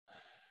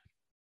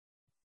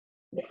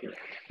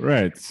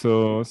Right.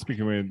 So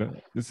speaking with,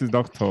 this is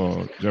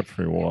Dr.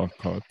 Geoffrey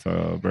Walcott,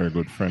 a very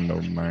good friend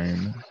of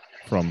mine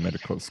from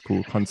medical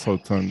school,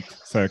 consultant,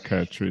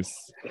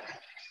 psychiatrist,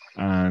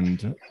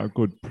 and a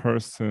good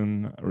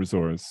person,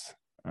 resource,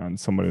 and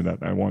somebody that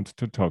I wanted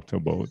to talk to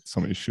about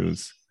some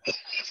issues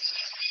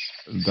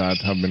that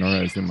have been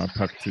arising in my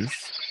practice.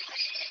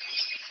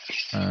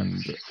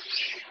 And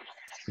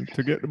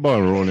to get the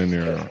ball rolling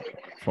here,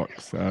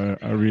 folks, I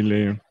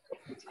really,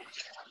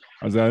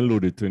 as I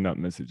alluded to in that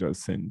message I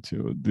sent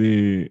you,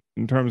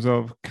 in terms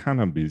of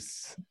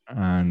cannabis,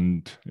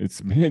 and it's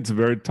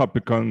very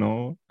topical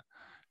now.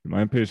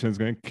 My patient's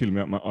going to kill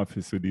me at my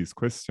office with these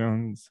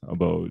questions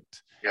about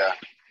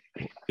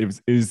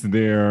is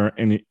there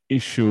any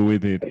issue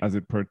with it as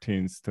it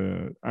pertains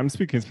to, I'm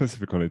speaking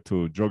specifically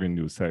to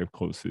drug-induced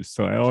psychosis.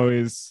 So I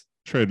always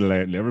tread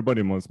lightly.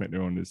 Everybody must make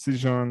their own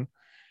decision.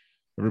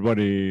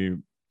 Everybody,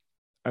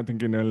 I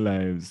think, in their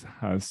lives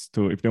has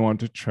to, if they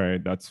want to try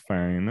it, that's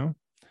fine.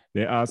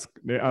 They ask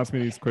me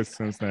these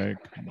questions like,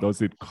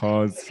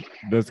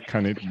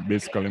 can it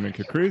basically make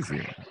you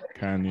crazy?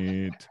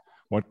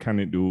 What can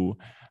it do?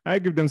 I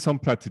give them some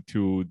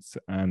platitudes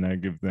and I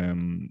give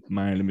them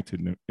my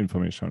limited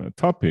information on the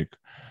topic.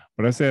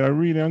 But I say, I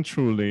really and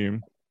truly,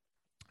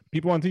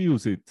 people want to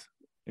use it,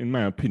 in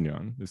my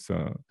opinion,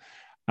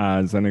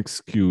 as an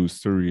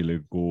excuse to really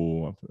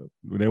go.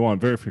 They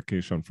want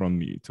verification from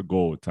me to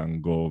go out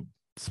and go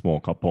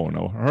smoke a pound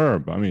of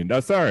herb. I mean,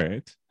 that's all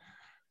right.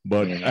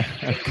 But I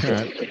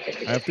can't.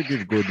 I have to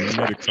give good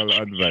medical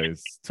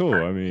advice too.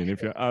 I mean,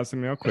 if you're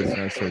asking me a question,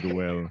 I said,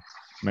 well,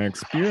 my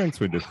experience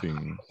with the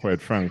thing,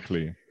 quite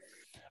frankly,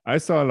 I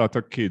saw a lot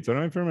of kids. I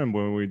don't know if you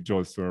remember when we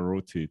just were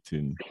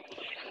rotating.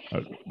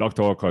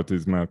 Dr. Walcott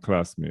is my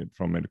classmate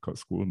from medical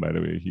school. By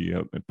the way, he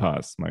helped me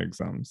pass my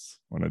exams.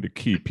 One of the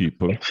key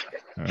people.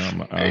 I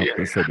have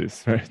to say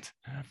this, right?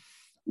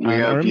 And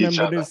I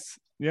remember this.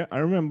 Yeah, I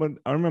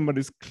remember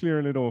this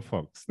clearly though,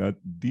 folks, that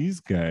these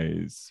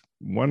guys,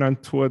 one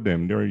and two of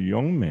them, they're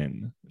young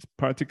men,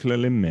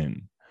 particularly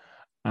men.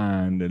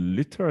 And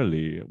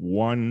literally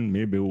one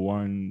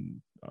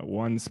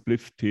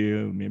spliff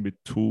tail, maybe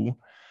two.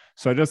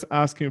 So I just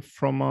asking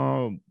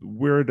from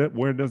where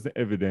does the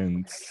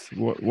evidence,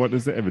 what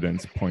does the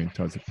evidence point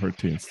as it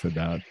pertains to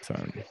that?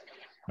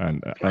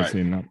 And as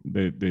in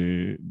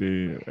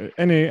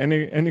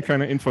any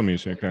kind of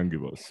information you can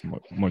give us,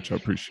 much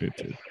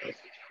appreciated.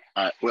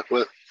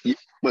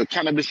 Well,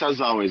 cannabis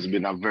has always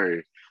been a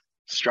very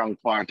strong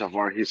part of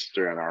our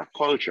history and our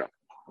culture,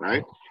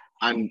 right?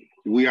 And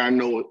we are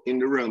now in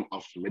the realm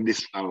of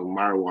medicinal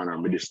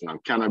marijuana, medicinal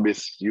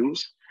cannabis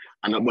use,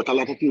 but a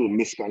lot of people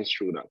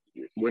misconstrue that.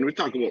 When we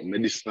talk about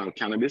medicinal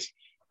cannabis,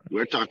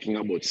 we're talking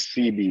about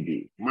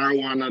CBD.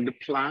 Marijuana, the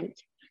plant,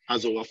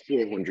 has over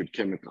 400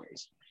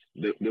 chemicals.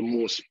 The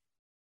most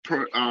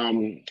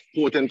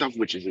potent of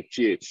which is the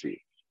THC,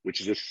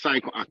 which is a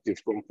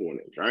psychoactive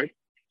component, right?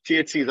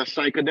 THC is a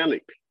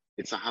psychedelic.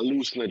 It's a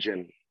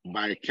hallucinogen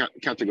by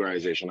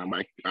categorization and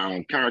by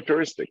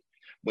characteristic.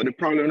 But the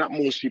problem that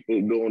most people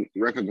don't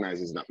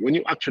recognize is that when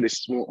you actually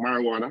smoke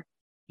marijuana,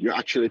 you're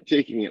actually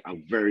taking in a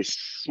very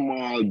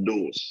small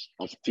dose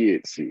of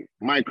THC,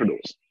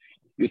 microdose.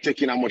 You're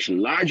taking a much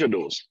larger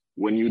dose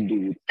when you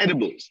do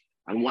edibles.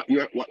 And what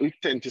we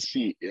tend to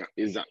see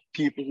is that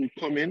people who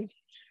come in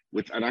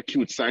with an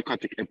acute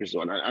psychotic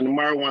episode, and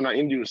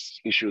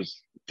marijuana-induced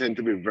issues tend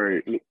to be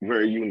very,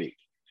 very unique.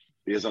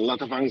 There's a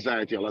lot of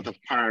anxiety, a lot of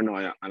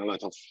paranoia, and a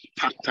lot of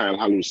tactile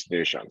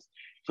hallucinations.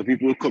 So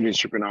people will come in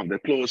stripping off their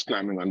clothes,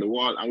 climbing on the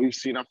wall, and we've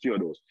seen a few of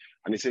those.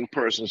 And it's in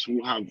persons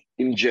who have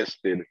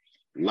ingested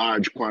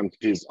large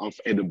quantities of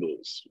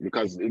edibles,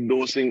 because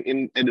dosing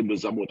in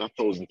edibles about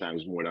 1,000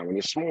 times more than when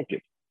you smoke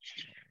it.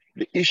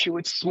 The issue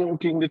with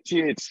smoking the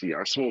THC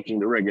or smoking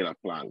the regular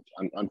plant,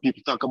 and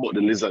people talk about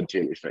the lizard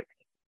tail effect.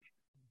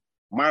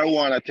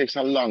 Marijuana takes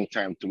a long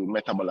time to be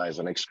metabolized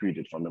and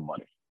excreted from the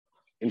body.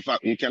 In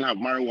fact, you can have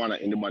marijuana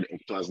in the body up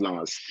to as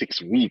long as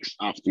 6 weeks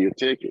after you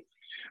take it.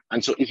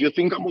 And so if you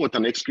think about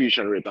an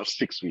excretion rate of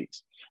 6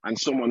 weeks and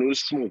someone who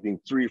is smoking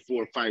 3,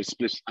 4, 5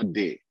 spliffs a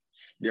day,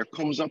 there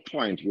comes a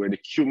point where the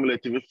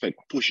cumulative effect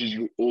pushes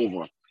you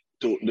over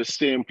to the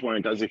same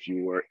point as if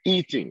you were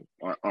eating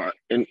or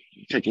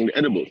taking the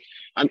edible.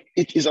 And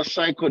it is a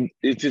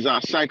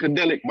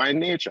psychedelic by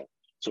nature.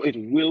 So it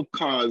will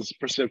cause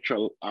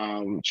perceptual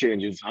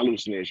changes,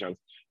 hallucinations,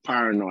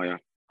 paranoia,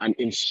 and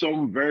in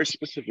some very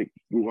specific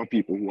group of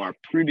people who are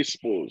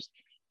predisposed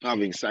to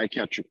having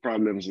psychiatric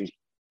problems, in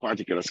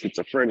particular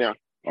schizophrenia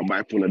or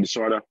bipolar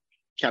disorder,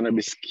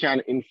 cannabis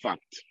can in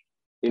fact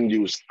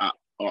induce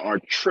or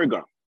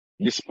trigger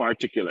this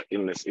particular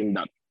illness in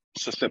that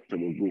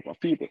susceptible group of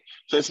people.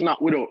 So it's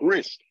not without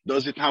risk.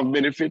 Does it have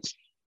benefits?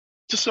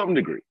 To some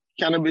degree.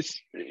 Cannabis,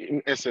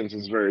 in essence,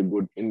 is very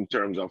good in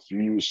terms of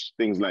use,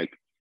 things like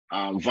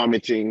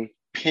vomiting,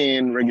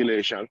 pain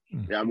regulation.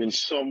 There have been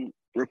some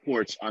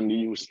reports on the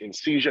use in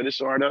seizure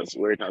disorders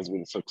where it has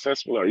been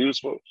successful or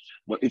useful,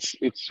 but it's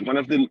one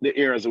of the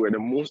areas where the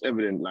most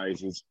evidence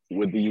lies is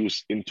with the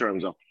use in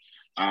terms of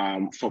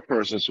for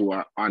persons who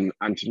are on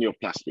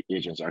antineoplastic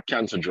agents or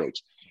cancer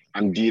drugs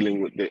and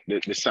dealing with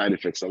the side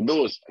effects of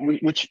those,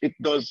 which it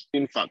does,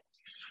 in fact,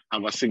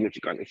 have a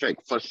significant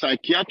effect. For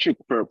psychiatric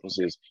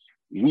purposes,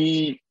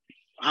 we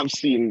have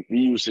seen the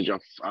usage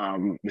of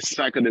the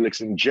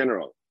psychedelics in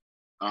general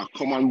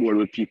come on board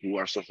with people who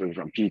are suffering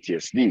from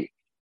PTSD.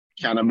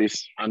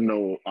 Cannabis and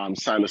now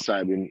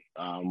psilocybin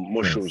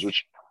mushrooms,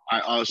 which I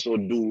also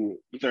do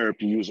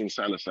therapy using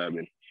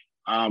psilocybin.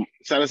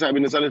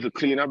 Psilocybin is a little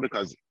cleaner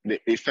because the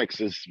effects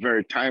is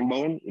very time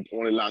bound. It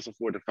only lasts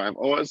 4 to 5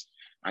 hours,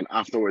 and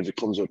afterwards it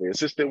comes out of your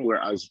system,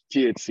 whereas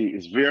THC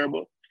is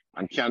variable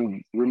and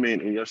can remain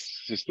in your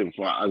system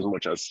for as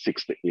much as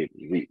 6 to 8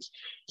 weeks.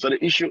 So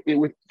the issue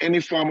with any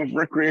form of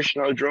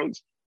recreational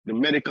drugs, the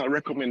medical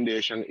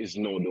recommendation is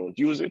no, don't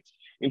use it.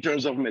 In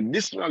terms of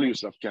medicinal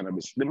use of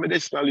cannabis, the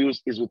medicinal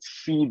use is with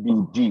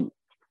CBD,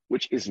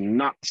 which is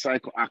not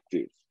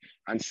psychoactive.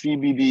 And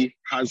CBD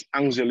has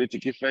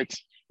anxiolytic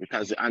effects, it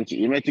has the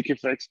anti-emetic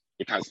effects,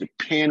 it has the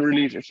pain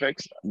relief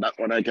effects. That's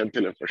what I can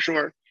tell you for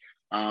sure.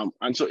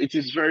 And so it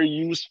is very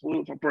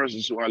useful for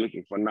persons who are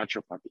looking for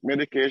naturopathic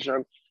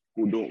medication,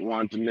 who don't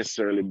want to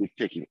necessarily be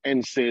taking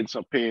NSAIDs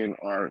for pain,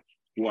 or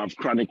who have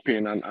chronic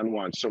pain and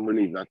want some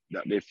relief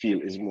that they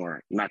feel is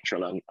more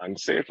natural and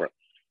safer.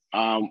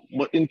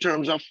 But in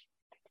terms of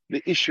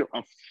the issue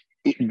of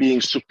it being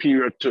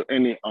superior to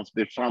any of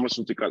the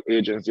pharmaceutical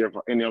agents there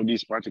for any of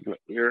these particular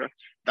areas,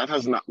 that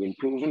has not been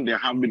proven. There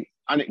have been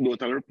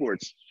anecdotal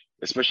reports,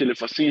 especially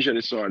for seizure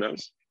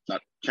disorders,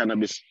 that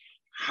cannabis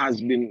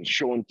has been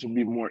shown to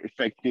be more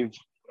effective.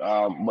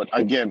 But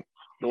again,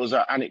 those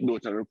are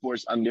anecdotal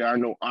reports, and there are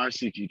no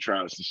RCT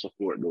trials to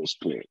support those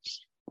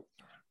claims.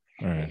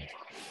 All right.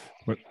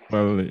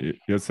 Well,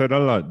 you said a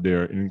lot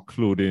there,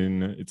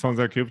 including, it sounds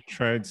like you've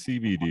tried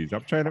CBDs.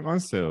 I've tried it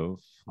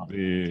myself,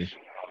 the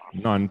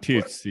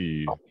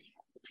non-THC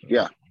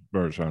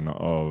version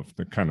of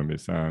the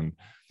cannabis. And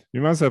me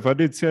myself, I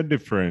did see a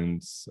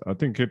difference. I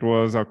think it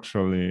was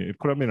actually, it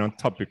could have been a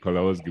topical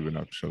I was given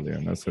actually,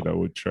 and I said I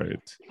would try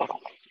it.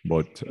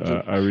 But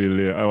I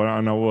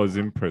was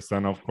impressed.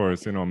 And of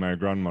course, you know, my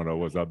grandmother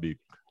was a big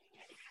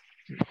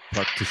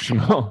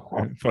practitioner,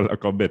 for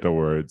lack of better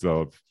words,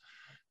 of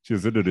she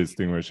used to do this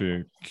thing where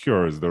she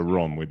cures the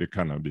rum with the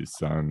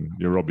cannabis and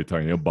you rub it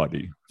on your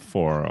body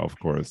for, of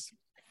course,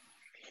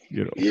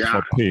 you know,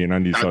 for pain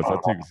and these sorts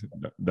of things.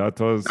 That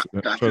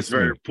is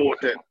very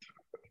potent.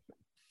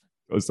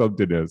 It was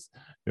something else.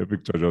 Your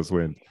picture just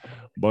went.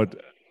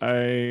 But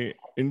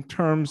in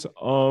terms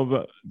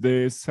of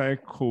the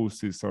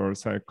psychosis or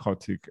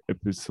psychotic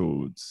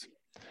episodes,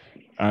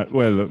 I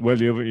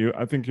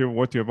think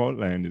what you've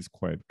outlined is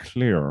quite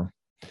clear.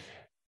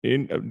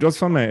 Just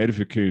for my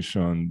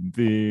edification,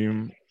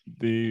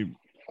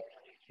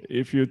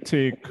 if you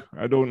take,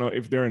 I don't know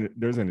if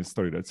there's any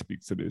study that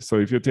speaks to this. So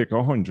if you take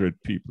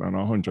 100 people and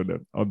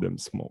 100 of them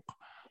smoke,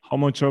 how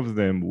much of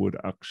them would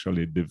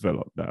actually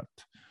develop that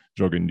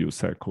drug-induced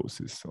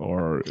psychosis?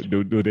 Or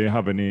do they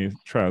have any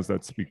trials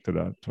that speak to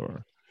that?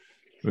 Or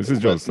this is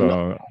just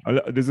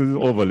this is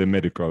overly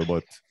medical,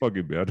 but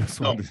forgive me.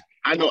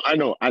 I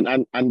know,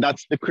 and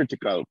that's the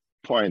critical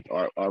point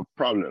or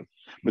problem.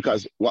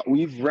 Because what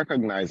we've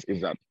recognized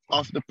is that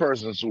of the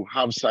persons who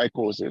have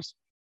psychosis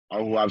or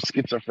who have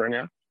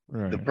schizophrenia,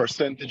 the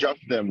percentage of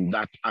them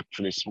that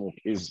actually smoke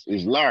is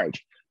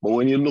large. But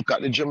when you look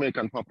at the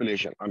Jamaican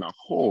population on a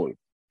whole,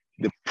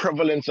 the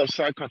prevalence of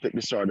psychotic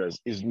disorders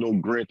is no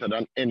greater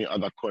than any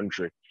other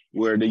country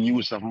where the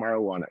use of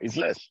marijuana is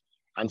less.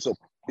 And so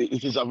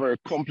it is a very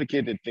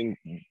complicated thing.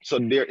 So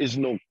there is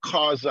no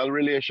causal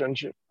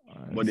relationship,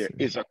 but there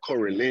is a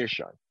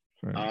correlation.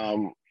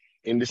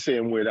 In the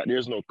same way that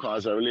there's no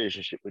causal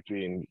relationship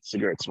between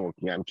cigarette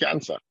smoking and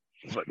cancer,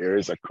 but there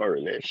is a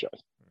correlation.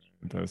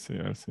 I see.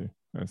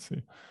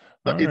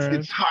 But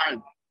it's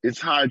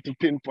hard to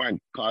pinpoint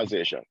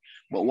causation.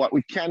 But what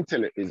we can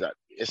tell it is that,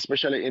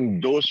 especially in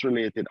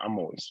dose-related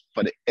amounts,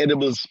 for the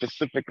edibles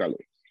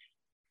specifically,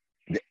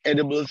 the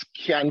edibles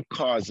can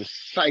cause a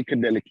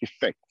psychedelic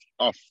effect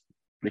of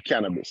the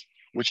cannabis,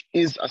 which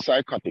is a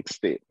psychotic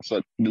state.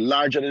 So the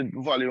larger the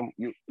volume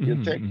you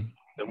take,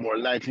 the more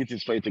likely it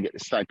is for you to get the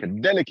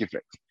psychedelic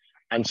effect.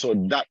 And so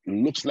that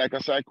looks like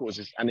a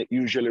psychosis, and it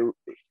usually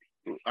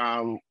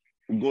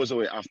goes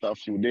away after a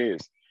few days.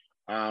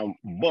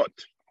 But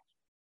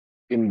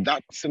in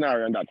that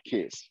scenario, in that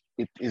case,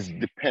 it is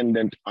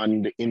dependent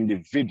on the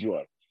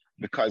individual,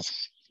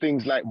 because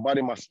things like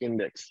body mass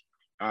index,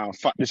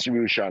 fat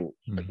distribution,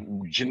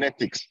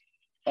 genetics,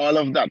 all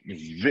of that,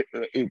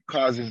 it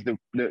causes the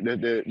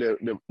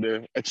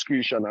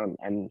excretion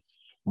and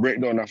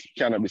breakdown of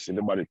cannabis in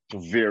the body to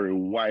vary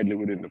widely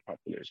within the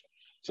population.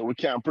 So we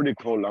can't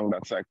predict how long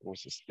that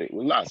psychosis state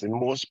will last. In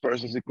most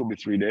persons, it could be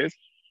 3 days,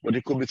 but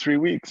it could be 3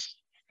 weeks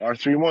or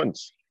 3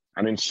 months.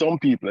 And in some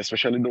people,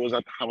 especially those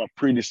that have a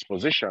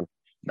predisposition,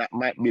 that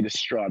might be the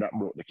straw that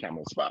broke the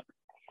camel's back.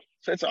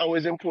 So it's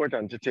always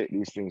important to take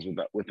these things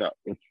with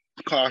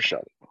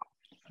caution.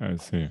 I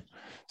see.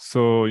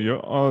 So you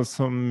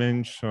also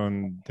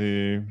mentioned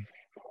the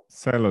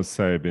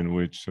psilocybin,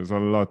 which is a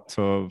lot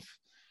of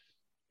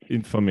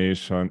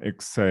information,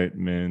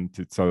 excitement.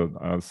 It's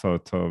a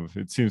sort of,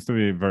 it seems to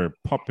be very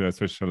popular,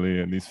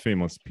 especially these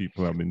famous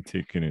people have been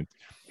taking it.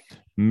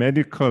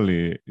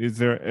 Medically, is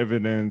there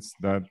evidence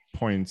that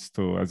points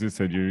to, as you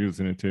said, you're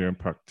using it in your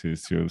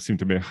practice, you seem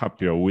to be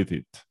happier with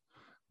it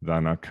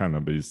than a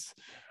cannabis?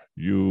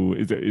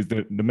 Is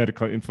there the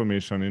medical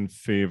information in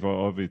favor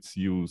of its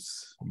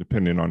use,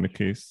 depending on the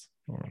case?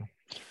 Or?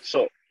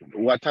 So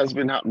what has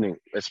been happening,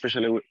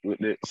 especially with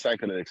the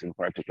psychedelics in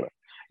particular,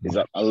 is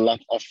that a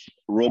lot of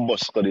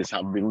robust studies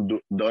have been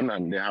done,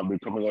 and they have been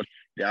coming out.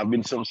 There have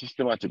been some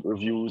systematic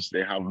reviews.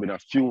 There have been a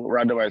few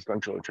randomized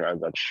controlled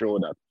trials that show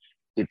that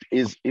it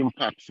is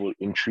impactful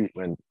in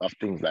treatment of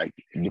things like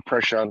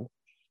depression,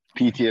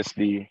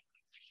 PTSD,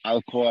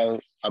 alcohol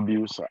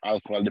abuse or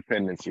alcohol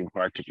dependency in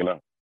particular,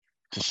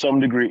 to some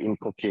degree in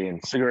cocaine,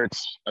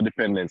 cigarettes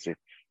dependency,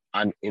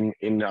 and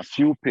in a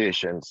few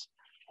patients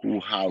who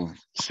have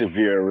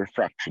severe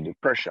refractory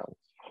depression.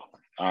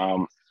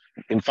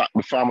 In fact,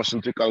 the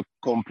pharmaceutical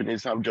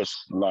companies have just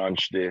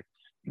launched the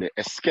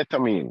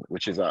esketamine,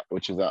 which is a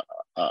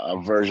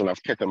version of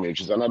ketamine,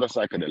 which is another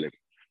psychedelic,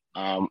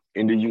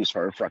 in the use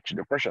for refractory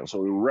depression. So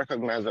we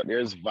recognize that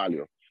there's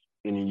value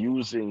in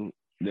using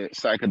the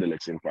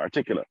psychedelics in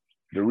particular.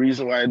 The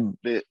reason why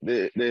the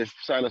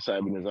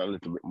psilocybin is a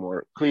little bit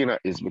more cleaner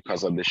is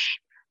because of the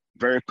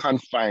very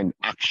confined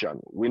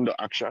window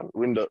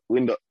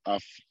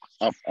of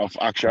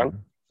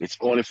action. It's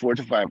only 4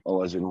 to 5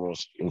 hours in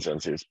most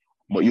instances,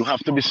 but you have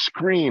to be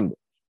screened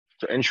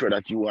to ensure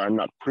that you are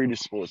not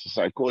predisposed to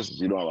psychosis.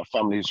 You don't have a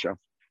family history of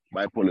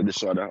bipolar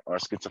disorder or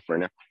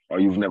schizophrenia, or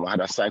you've never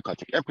had a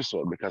psychotic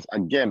episode. Because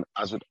again,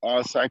 as with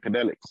all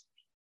psychedelics,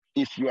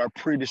 if you are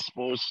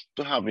predisposed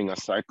to having a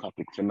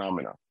psychotic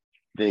phenomena,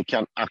 they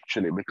can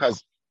actually,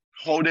 because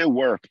how they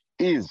work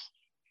is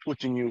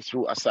putting you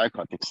through a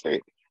psychotic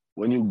state.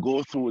 When you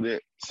go through the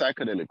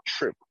psychedelic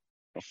trip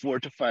for 4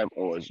 to 5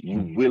 hours,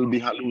 you will be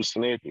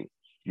hallucinating.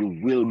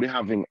 You will be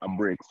having a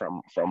break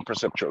from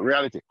perceptual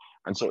reality.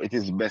 And so it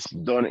is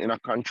best done in a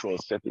controlled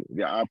setting.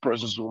 There are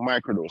persons who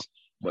microdose,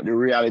 but the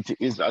reality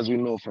is, as we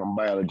know from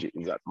biology,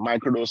 is that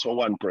microdose for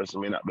one person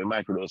may not be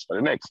microdose for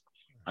the next.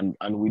 And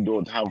we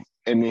don't have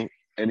any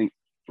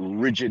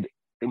rigid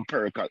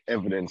empirical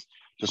evidence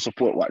to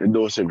support what the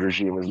dosage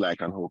regime is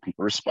like and how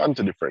people respond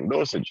to different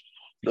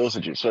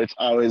dosages. So it's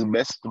always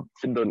best to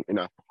be done in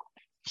a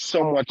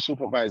somewhat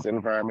supervised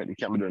environment. It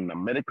can be done in a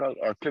medical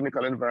or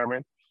clinical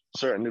environment.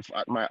 Certainly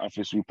at my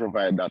office, we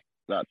provide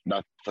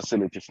that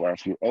facility for a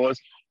few hours,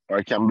 or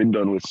it can be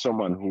done with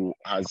someone who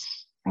has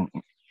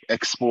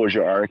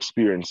exposure or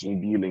experience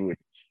in dealing with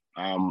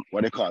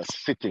what they call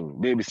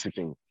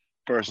babysitting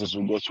persons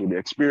who go through the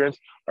experience,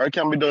 or it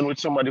can be done with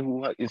somebody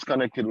who is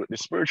connected with the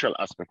spiritual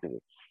aspect of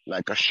it,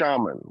 like a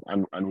shaman.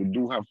 And we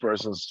do have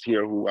persons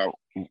here who have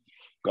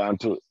gone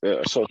to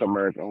South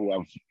America who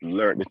have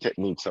learned the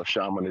techniques of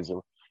shamanism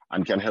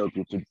and can help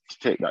you to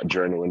take that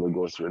journey when we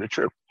go through the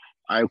trip.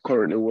 I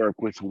currently work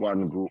with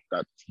one group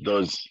that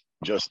does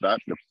just that,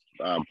 the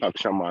Pak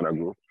Shamana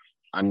group.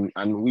 And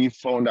we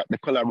found that the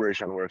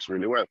collaboration works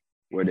really well,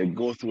 where they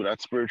go through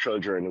that spiritual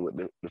journey with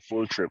the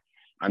full trip,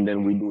 and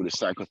then we do the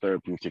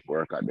psychotherapeutic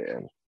work at the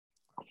end.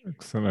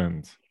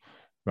 Excellent.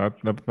 The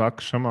Pak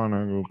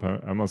Shamana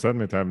group, I must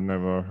admit, I've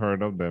never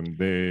heard of them.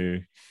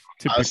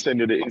 I'll send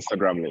you the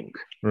Instagram link.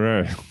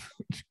 Right.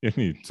 You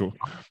need to.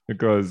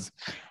 Because,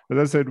 as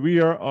I said,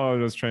 we are all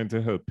just trying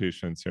to help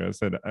patients here. I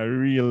said, I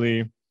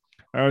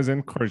always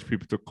encourage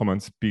people to come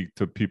and speak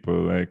to people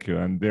like you.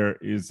 And there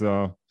is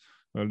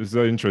this is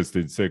an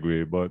interesting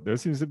segue, but there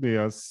seems to be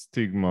a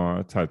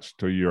stigma attached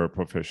to your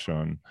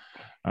profession.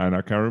 And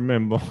I can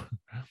remember,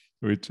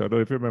 which I don't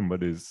know if you remember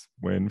this,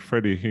 when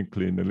Freddie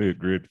Hinkley, the late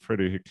great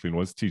Freddie Hinkley,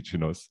 was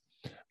teaching us.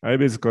 I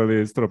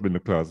basically stood up in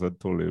the class and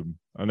told him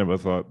I never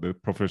thought the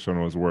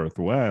profession was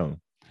worthwhile.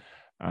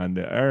 And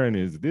the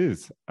irony is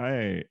this,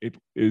 it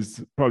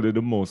is probably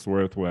the most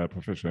worthwhile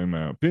profession in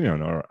my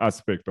opinion, or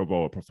aspect of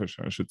our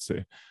profession, I should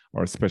say,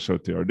 or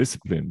specialty or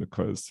discipline,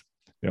 because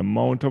the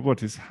amount of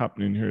what is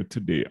happening here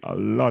today, a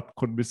lot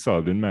could be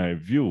solved in my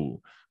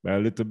view by a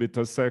little bit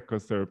of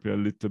psychotherapy, a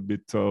little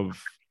bit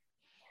of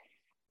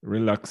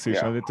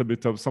relaxation, a little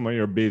bit of some of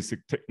your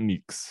basic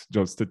techniques,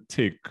 just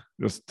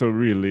to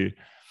really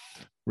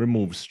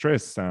remove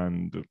stress.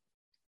 And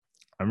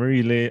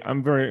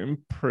I'm very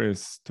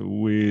impressed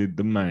with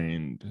the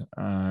mind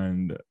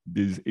and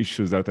these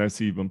issues that I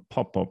see even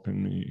pop up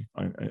in me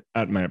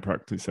at my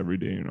practice every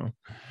day, you know.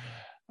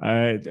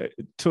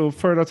 To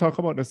further talk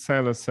about the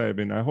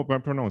psilocybin, I hope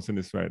I'm pronouncing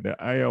this right, the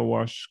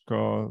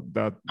ayahuasca,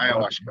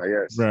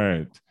 yes.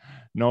 Right.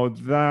 Now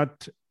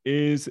that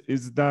is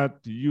that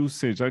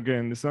usage,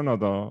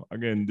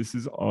 this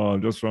is all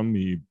just from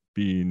me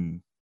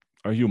being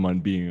a human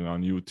being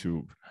on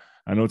YouTube.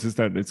 I noticed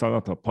that it's a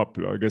lot of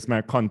popular, I guess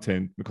my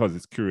content, because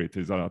it's curated,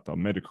 is a lot of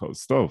medical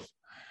stuff.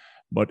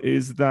 But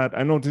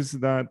I noticed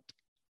that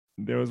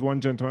there was one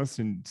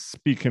gentleman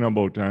speaking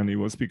about, and he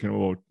was speaking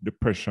about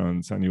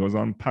depressions, and he was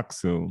on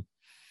Paxil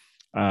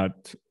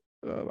at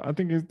I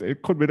think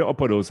it could be the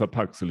upper dose of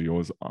Paxil he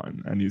was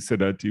on. And he said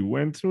that he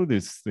went through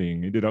this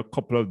thing. He did a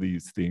couple of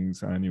these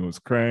things and he was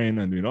crying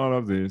and doing all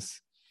of this,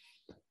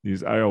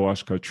 these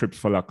ayahuasca trips,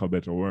 for lack of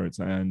better words.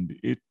 And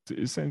it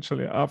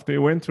essentially, after he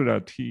went through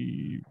that,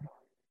 he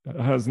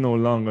has no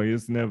longer,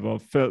 he's never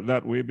felt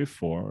that way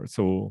before.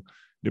 So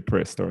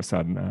depressed or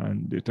sad,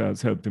 and it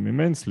has helped him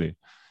immensely.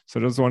 So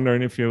just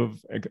wondering if you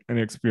have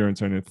any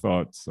experience or any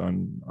thoughts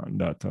on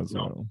that as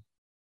well.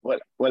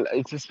 Well,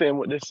 it's the same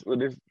with this.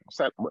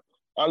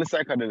 All the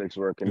psychedelics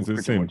work in It's the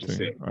pretty same much the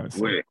thing.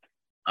 same way.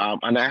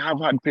 And I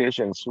have had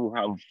patients who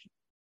have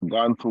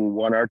gone through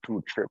 1 or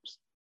 2 trips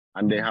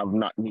and they have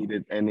not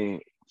needed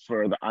any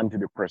further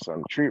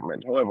antidepressant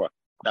treatment. However,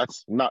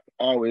 that's not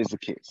always the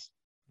case.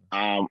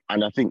 And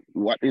I think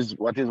what is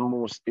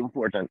most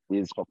important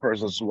is for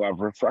persons who have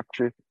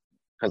refractory,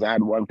 because I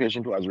had one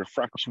patient who has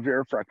very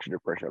refractory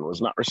depression,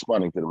 was not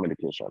responding to the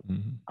medication.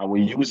 And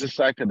we use the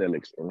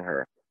psychedelics in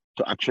her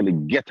to actually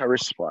get a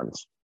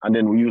response. And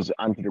then we use the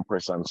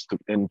antidepressants to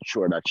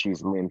ensure that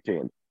she's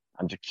maintained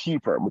and to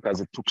keep her,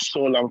 because it took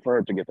so long for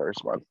her to get a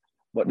response.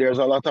 But there's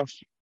a lot of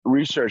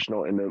research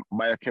now in the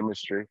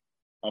biochemistry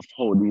of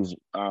how these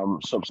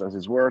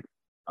substances work.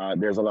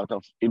 There's a lot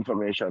of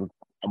information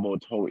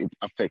about how it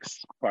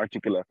affects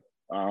particular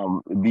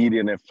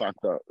BDNF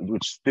factor,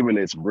 which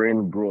stimulates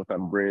brain growth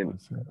and brain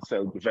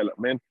cell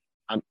development.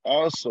 And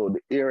also the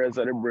areas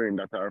of the brain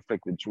that are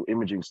affected through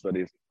imaging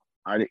studies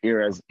are the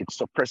areas, it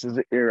suppresses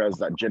the areas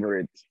that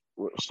generate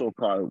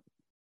so-called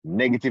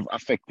negative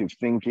affective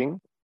thinking,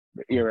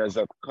 the areas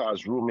that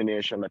cause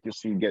rumination that you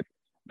see get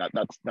that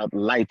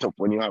light up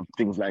when you have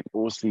things like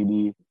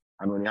OCD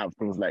and when you have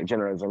things like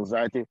generalized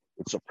anxiety.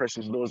 It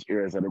suppresses those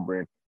areas of the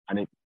brain, and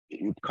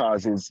it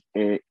causes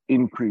a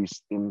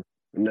increase in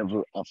the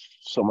level of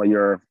some of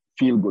your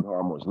feel-good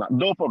hormones, not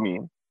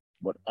dopamine,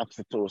 but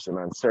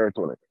oxytocin and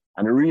serotonin.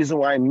 And the reason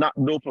why not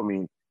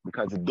dopamine,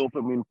 because the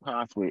dopamine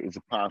pathway is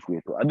a pathway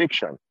to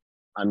addiction.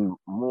 And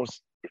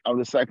most of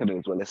the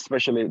psychedelics, well,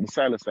 especially the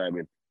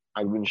psilocybin,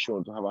 has been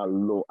shown to have a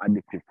low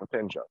addictive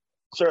potential.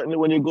 Certainly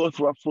when you go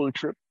through a full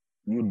trip,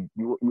 you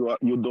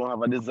don't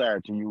have a desire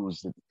to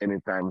use it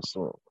anytime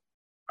soon.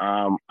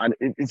 And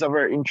it's a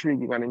very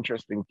intriguing and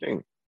interesting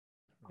thing.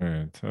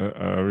 Right.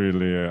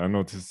 I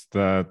noticed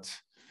that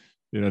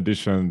in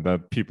addition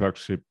that people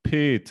actually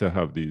pay to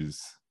have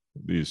these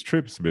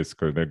trips,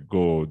 basically. They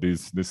go,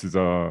 this is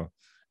a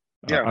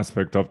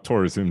aspect of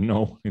tourism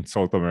now in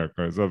South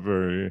America. It's a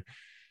very...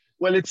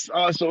 Well, it's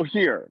also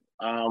here.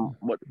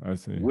 But I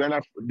see. We're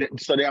not,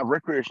 so they have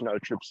recreational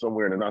trips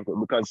somewhere in the north,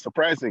 because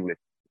surprisingly,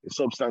 the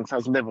substance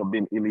has never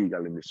been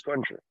illegal in this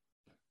country.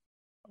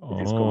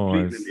 It is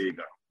completely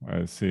legal.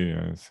 I see.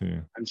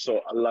 And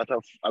so a lot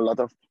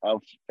of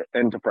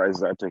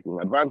enterprises are taking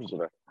advantage of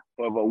that.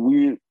 However,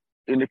 we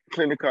in the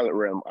clinical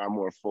realm are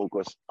more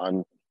focused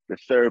on the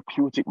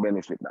therapeutic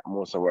benefit that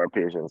most of our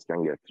patients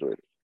can get through it.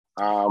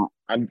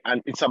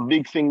 And it's a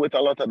big thing with a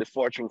lot of the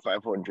Fortune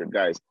 500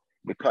 guys,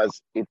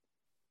 because it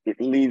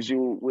leaves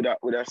you with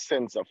a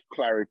sense of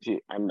clarity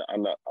and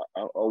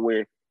a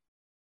way.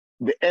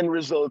 The end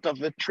result of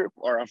the trip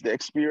or of the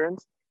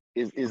experience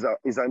is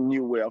a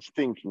new way of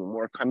thinking,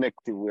 more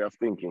connective way of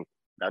thinking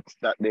that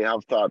they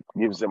have thought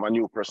gives them a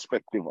new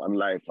perspective on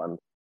life and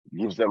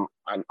gives them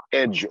an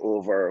edge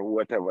over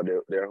whatever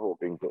they're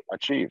hoping to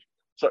achieve.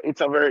 So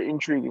it's a very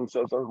intriguing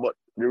substance, but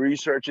the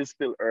research is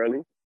still early,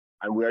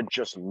 and we are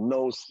just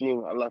now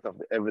seeing a lot of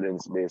the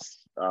evidence-based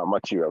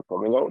material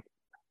coming out.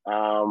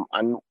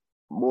 And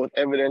both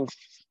evidence,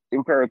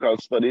 empirical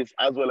studies,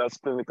 as well as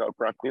clinical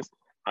practice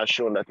has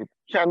shown that it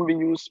can be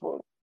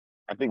useful.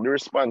 I think the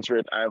response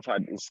rate I've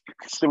had is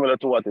similar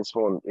to what is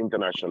found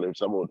internationally.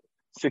 It's about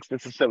 60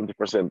 to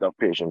 70% of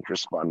patients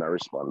respond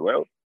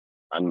well,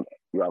 and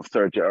you have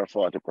 30 or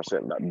 40%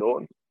 that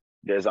don't.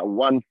 There's a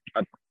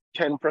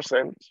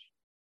 10%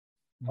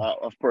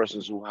 of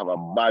persons who have a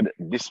bad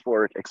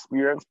dysphoric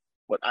experience,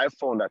 but I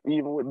found that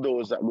even with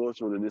those that go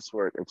through the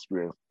dysphoric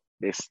experience,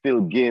 they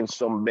still gain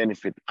some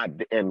benefit at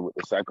the end with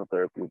the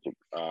psychotherapeutic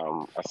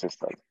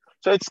assistance.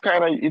 So it's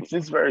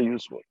it's very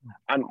useful.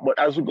 But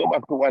as we go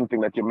back to one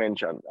thing that you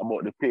mentioned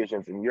about the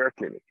patients in your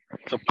clinic,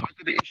 so part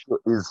of the issue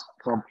is,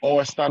 from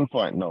our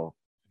standpoint now,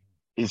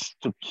 is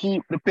to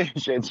keep the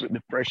patients with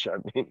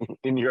depression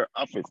in your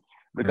office,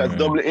 because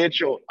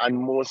WHO and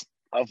most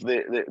of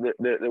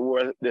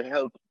the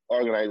health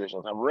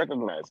organizations have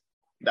recognized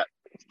that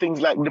things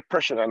like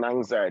depression and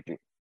anxiety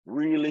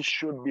really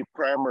should be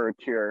primary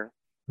care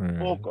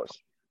focus,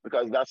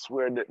 because that's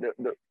where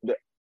the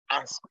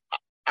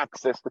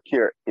access to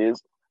care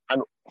is.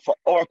 And for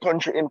our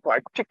country in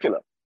particular,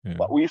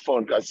 what we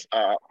found, because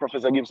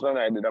Professor Gibson and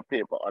I did a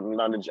paper on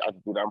knowledge,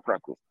 attitude, and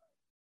practice,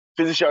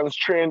 physicians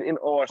trained in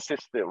our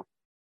system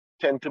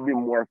tend to be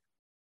more,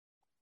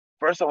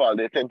 first of all,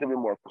 they tend to be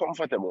more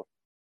comfortable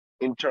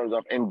in terms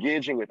of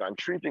engaging with and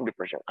treating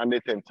depression, and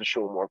they tend to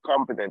show more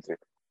competency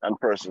than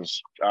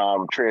persons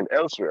trained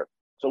elsewhere.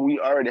 So we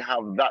already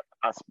have that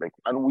aspect,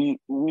 and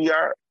we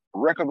are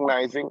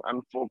recognizing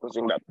and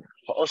focusing that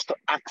for us to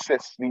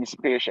access these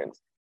patients,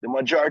 the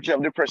majority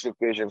of depressive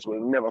patients will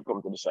never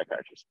come to the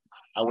psychiatrist.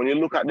 And when you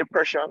look at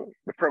depression,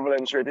 the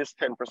prevalence rate is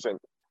 10%.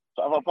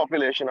 So of a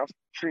population of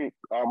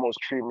almost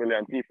 3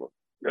 million people,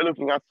 you're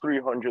looking at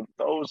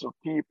 300,000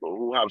 people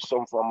who have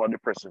some form of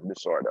depressive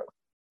disorder.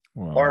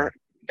 Wow. Our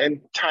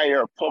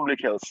entire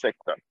public health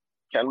sector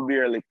can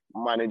barely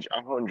manage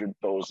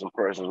 100,000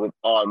 persons with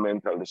all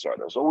mental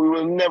disorders. So we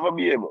will never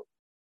be able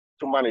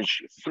to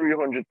manage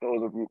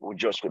 300,000 people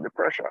just with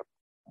depression.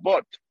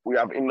 But we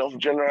have enough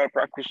general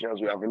practitioners,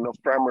 we have enough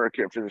primary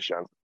care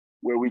physicians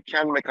where we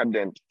can make a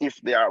dent if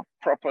they are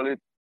properly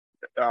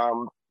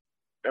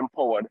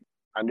empowered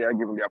and they are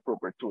given the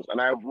appropriate tools.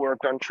 And I've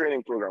worked on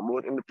training programs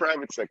both in the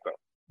private sector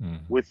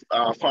with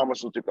a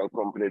pharmaceutical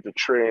company to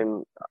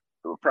train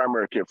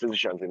primary care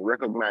physicians in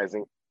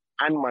recognizing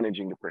and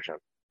managing depression,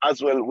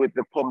 as well with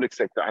the public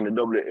sector and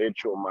the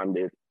WHO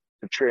mandate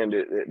to train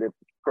the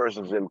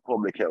persons in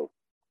public health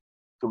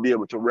to be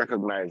able to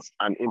recognize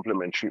and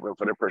implement treatment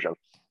for depression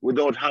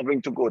without having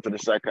to go to the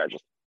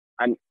psychiatrist.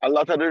 And a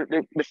lot of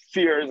the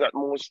fears that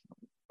most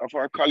of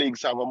our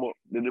colleagues have about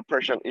the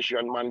depression issue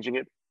and managing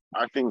it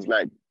are things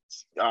like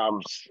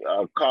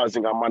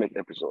causing a manic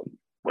episode.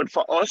 But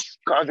for us,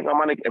 causing a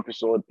manic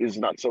episode is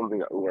not something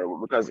that we worry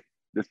about, because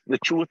the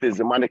truth is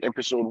the manic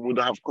episode would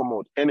have come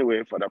out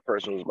anyway for that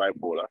person who's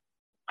bipolar.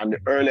 And the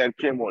earlier it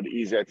came out, the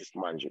easier it is to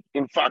manage it.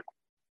 In fact,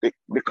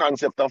 the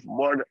concept of a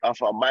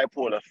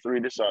bipolar 3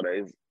 disorder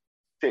is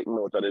taken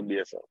out of the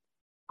DSM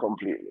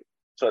completely.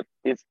 So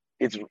it's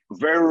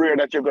very rare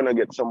that you're going to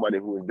get somebody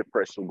who is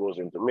depressed who goes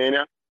into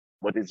mania,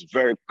 but it's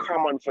very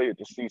common for you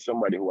to see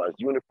somebody who has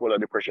unipolar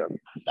depression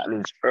that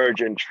needs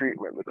urgent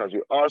treatment, because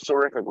we also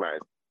recognize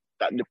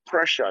that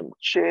depression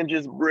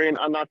changes brain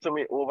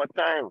anatomy over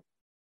time.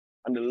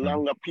 And the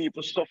longer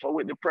people suffer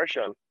with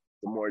depression,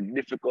 the more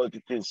difficult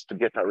it is to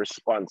get a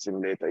response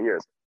in later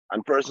years.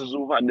 And persons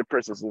who've had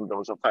depressive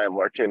symptoms for 5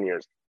 or 10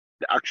 years,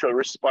 the actual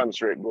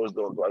response rate goes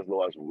down to as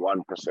low as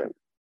 1%.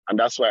 And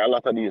that's why a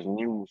lot of these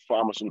new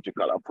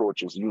pharmaceutical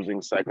approaches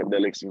using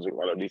psychedelics, using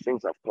all of these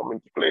things have come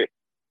into play,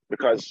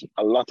 because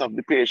a lot of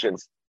the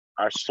patients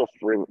are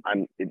suffering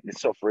and the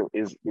suffering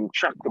is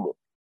intractable.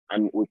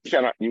 And we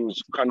cannot use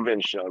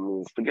conventional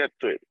means to get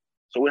to it.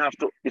 So we have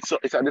to, it's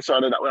a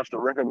disorder that we have to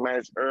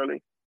recognize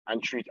early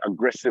and treat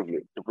aggressively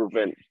to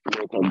prevent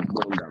brain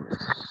damage.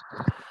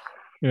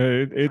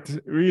 Yeah, it's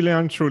really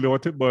and truly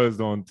what it boils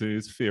down to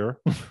is fear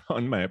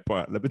on my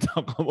part. Let me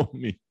talk about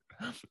me.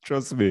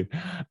 Trust me.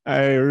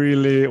 I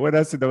really, when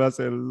I sit down, I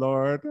say,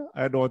 Lord,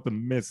 I don't want to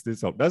mess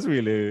this up. That's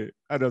really,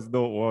 I just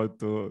don't want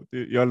to,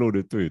 you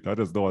alluded to it. I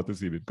just don't want to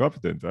seem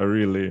incompetent. I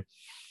really,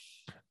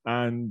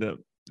 and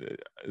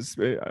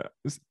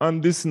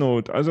on this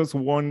note, I was just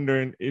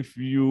wondering if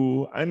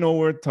I know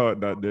we're taught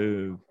that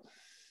the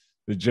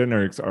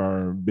generics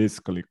are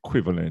basically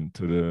equivalent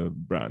to the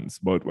brands,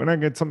 but when I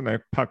get something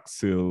like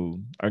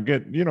Paxil,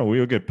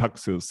 we'll get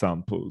Paxil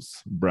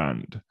samples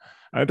brand.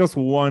 I just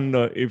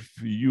wonder if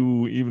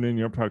you, even in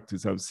your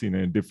practice, have seen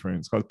any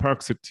difference, because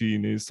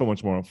paroxetine is so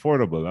much more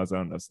affordable, as I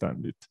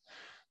understand it.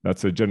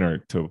 That's a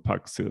generic to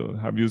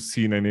Paxil. Have you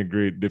seen any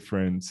great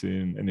difference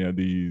in any of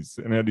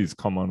these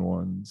common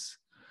ones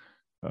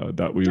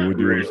that we would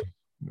use?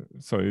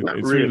 So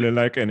it's really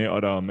like any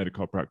other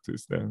medical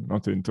practice then,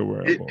 nothing to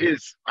worry about. It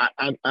is,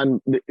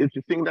 and it's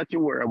the thing that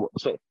you worry about.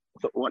 So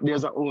what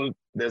there's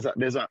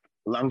a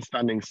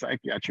long-standing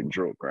psychiatric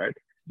joke, right?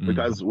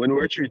 Because when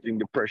we're treating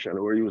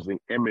depression, we're using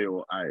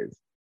MAOIs.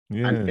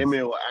 Yes. And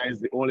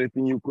MAOIs, the only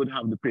thing you could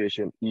have the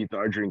patient eat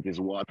or drink is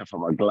water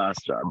from a glass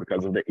jar,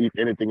 because if they eat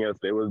anything else,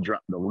 they will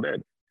drop down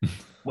dead.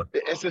 But the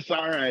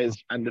SSRIs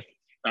and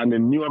the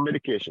newer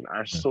medication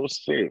are so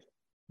safe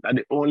that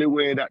the only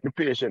way that the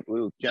patient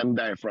can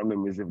die from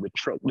them is if the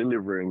truck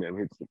delivering them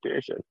hits the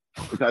patient,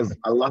 because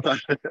a lot of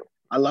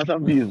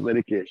these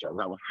medications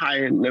have a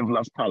high level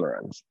of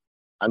tolerance,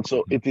 and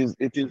so it is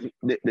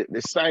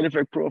the side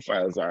effect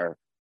profiles are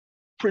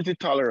pretty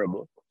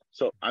tolerable.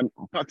 So, and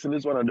Paxil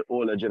is one of the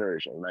older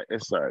generation, like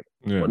SR.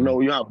 Yeah. But now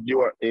you have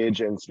newer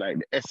agents like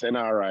the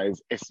SNRIs,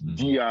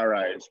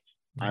 SDRIs,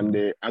 and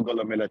the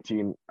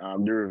agolomelatine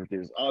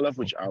derivatives, all of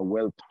which are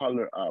well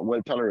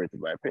tolerated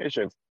by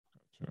patients.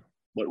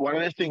 But one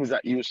of the things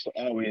that used to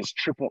always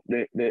trip up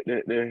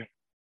the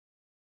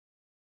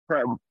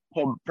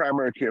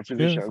primary care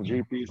physicians,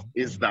 GPs,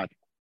 is that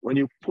when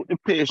you put the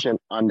patient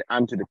on the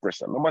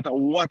antidepressant, no matter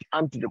what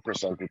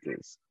antidepressant it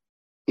is,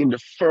 in the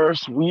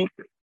first week,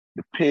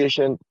 the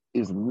patient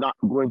is not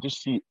going to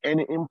see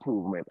any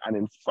improvement. And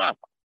in fact,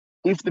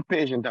 if the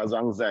patient has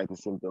anxiety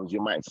symptoms,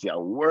 you might see a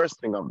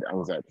worsening of the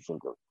anxiety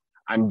symptoms.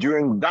 And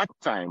during that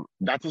time,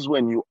 that is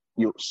when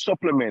you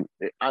supplement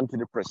the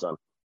antidepressant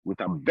with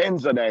a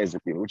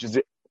benzodiazepine, which is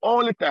the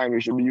only time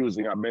you should be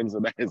using a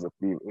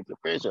benzodiazepine with the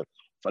patient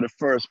for the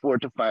first 4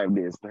 to 5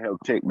 days to help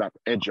take that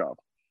edge off.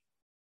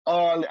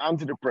 All the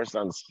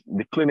antidepressants,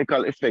 the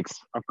clinical effects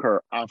occur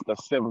after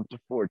 7 to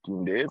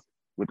 14 days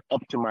with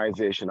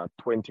optimization at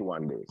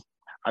 21 days.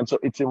 And so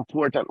it's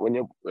important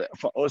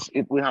for us,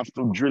 we have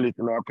to drill it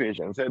in our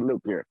patients. Say,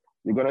 look here,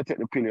 you're going to take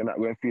the pill, you're not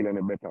going to feel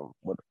any better.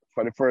 But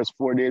for the first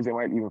 4 days, you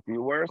might even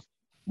feel worse.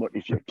 But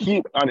if you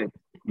keep on it,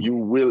 you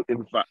will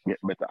in fact get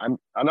better. And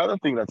another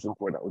thing that's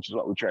important, which is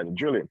what we try to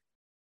drill in,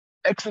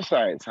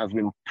 exercise has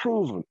been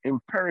proven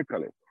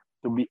empirically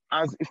to be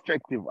as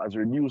effective as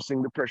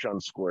reducing depression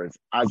scores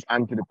as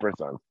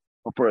antidepressants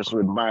for a person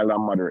with mild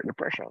and moderate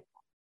depression.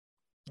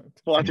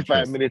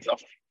 45 minutes of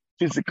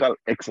physical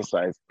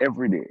exercise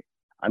every day,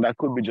 and that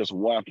could be just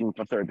walking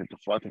for 30 to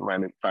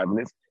 45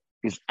 minutes,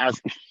 is as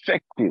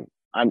effective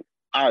and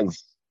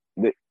as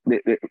the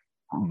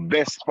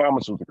best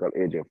pharmaceutical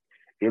agent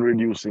in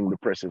reducing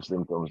depressive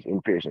symptoms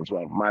in patients who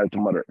have mild to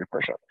moderate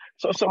depression.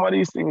 So some of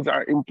these things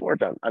are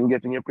important, and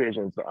getting your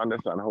patients to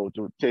understand how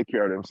to take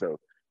care of themselves,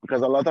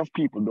 because a lot of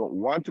people don't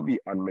want to be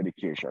on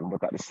medication,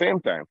 but at the same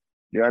time,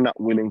 they are not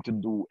willing to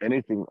do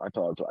anything at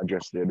all to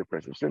address their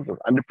depressive symptoms.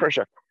 And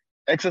depression,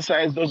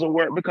 exercise doesn't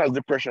work because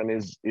depression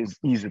is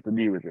easy to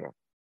deal with.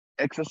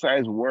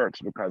 Exercise works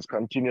because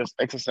continuous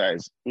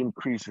exercise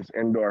increases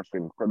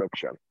endorphin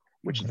production,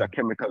 which is a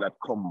chemical that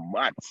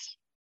combats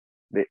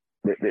the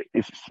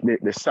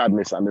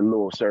sadness and the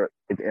low.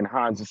 It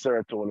enhances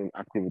serotonin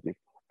activity,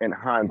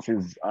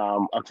 enhances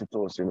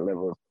oxytocin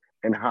levels,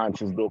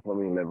 enhances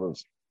dopamine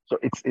levels. So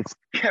it's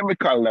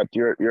chemical that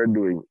you're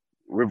doing,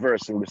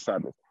 reversing the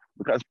sadness,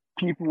 because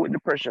people with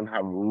depression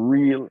have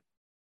real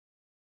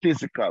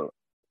physical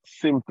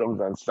symptoms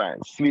and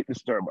signs: sleep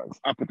disturbance,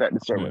 appetite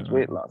disturbance,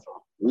 weight loss,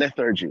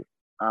 lethargy,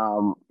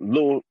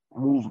 low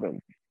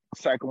movement,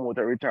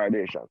 psychomotor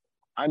retardation,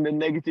 and the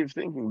negative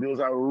thinking. Those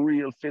are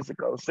real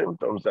physical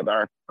symptoms that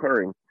are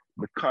occurring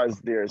because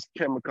there's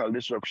chemical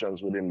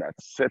disruptions within that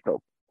setup,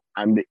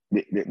 and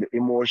the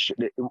emotion,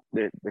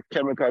 the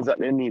chemicals that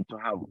they need to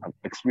have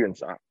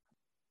experience a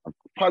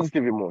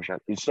positive emotion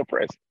is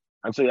suppressed,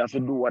 and so you have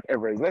to do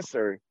whatever is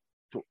necessary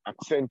to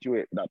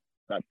accentuate that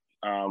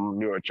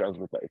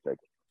neurotransmitter effect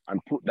and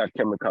put that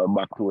chemical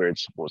back to where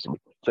it's supposed to be.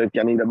 So it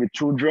can either be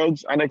through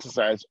drugs and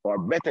exercise, or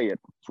better yet,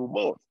 through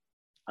both.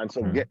 And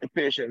so get the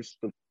patients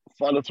to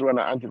follow through on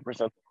an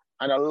antidepressant.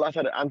 And a lot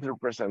of the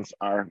antidepressants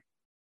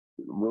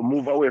will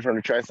move away from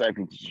the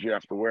tricyclics you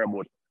have to worry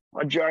about.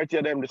 Majority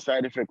of them, the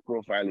side effect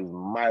profile is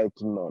mild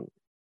to none.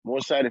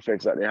 Most side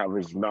effects that they have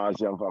is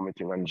nausea and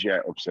vomiting and GI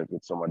upset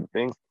with some of the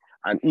things.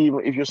 And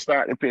even if you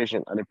start the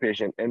patient and the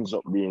patient ends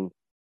up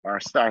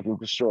starting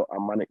to show a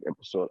manic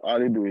episode, all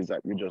you do is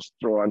that you just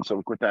throw on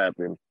some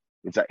quetiapine.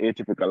 It's an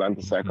atypical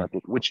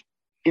antipsychotic, which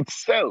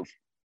itself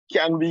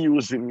can be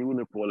used in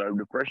unipolar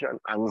depression,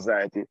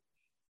 anxiety.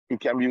 It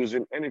can be used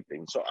in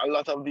anything. So a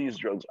lot of these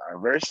drugs are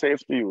very safe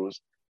to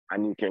use,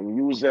 and you can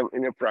use them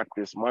in your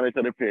practice,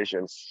 monitor the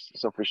patients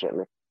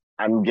sufficiently,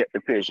 and get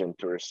the patient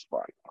to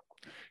respond.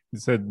 You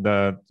said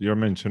that you're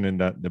mentioning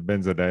that the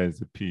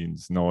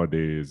benzodiazepines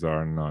nowadays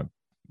are not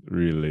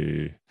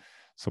really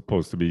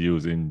supposed to be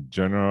used in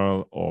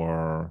general,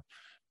 or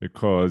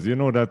because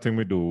that thing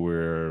we do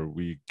where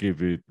we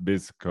give it,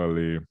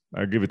 basically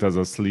I give it as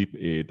a sleep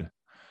aid,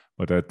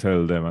 but I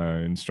tell them,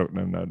 I instruct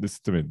them that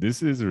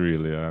this is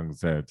really an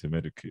anxiety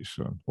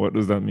medication. What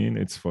does that mean?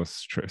 It's for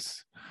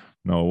stress.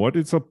 Now, what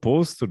it's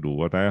supposed to do,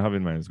 what I have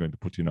in mind, is going to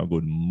put you in a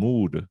good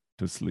mood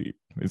to sleep.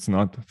 It's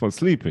not for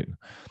sleeping,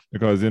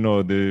 because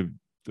the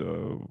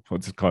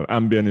what's it called,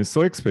 Ambien is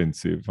so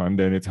expensive, and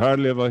then it's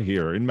hardly ever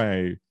here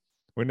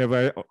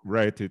whenever I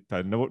write it,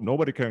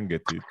 nobody can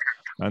get it.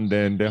 And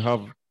then they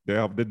have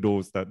the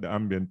dose that the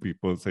Ambien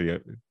people say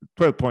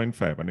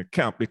 12.5, and it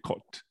can't be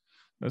cut.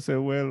 I say,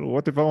 well,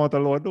 what if I want a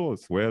lower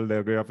dose? Well,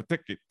 they're going to have to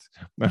take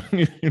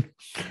it.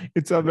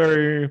 It's a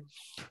very,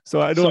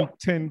 so I don't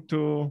tend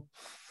to,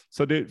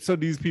 so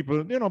these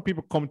people,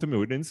 people come to me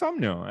with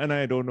insomnia, and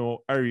I don't know,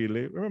 I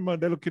really, remember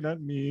they're looking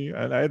at me,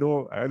 and I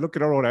look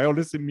around, I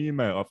always see me in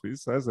my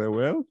office. I say,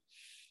 well,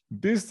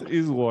 this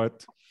is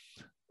what,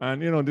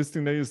 and this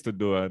thing they used to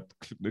do at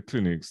the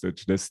clinics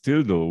that they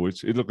still do,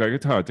 which it looked like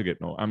it's hard to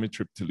get now,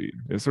 amitriptyline.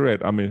 It's right,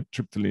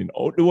 amitriptyline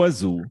out the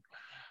wazoo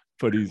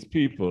for these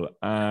people.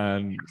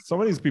 And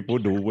some of these people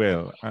do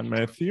well. And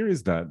my theory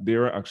is that they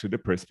are actually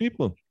depressed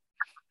people.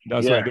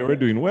 That's why they were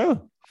doing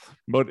well.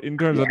 But in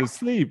terms of the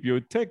sleep,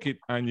 you take it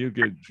and you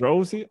get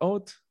drowsy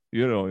out,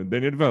 then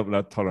you develop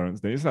that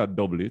tolerance. Then you start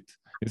double it.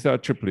 You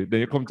start triple it. Then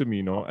you come to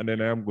me now, and then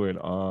I'm going,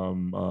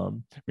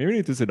 maybe we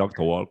need to say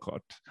Dr.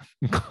 Walcott.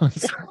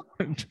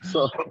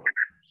 So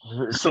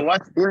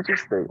what's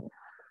interesting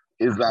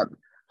is that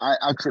I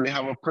actually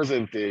have a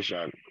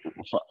presentation.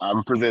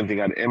 I'm presenting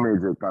at the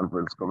MAJ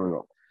conference coming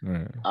up.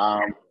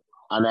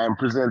 And I'm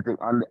presenting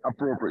on the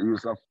appropriate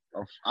use of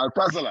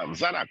alprazolam,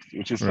 Xanax,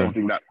 which is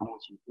something that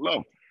most people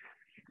love.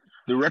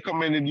 The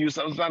recommended use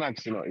of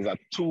Xanax, is a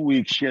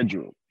 2-week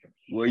schedule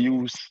where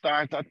you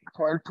start at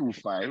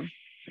 0.25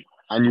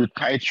 and you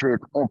titrate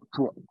up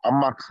to a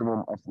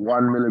maximum of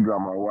 1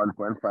 milligram or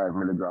 1.5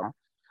 milligram.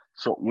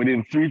 So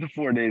within 3 to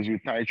 4 days, you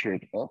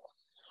titrate up.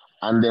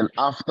 And then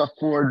after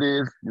 4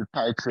 days, you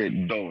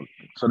titrate down.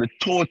 So the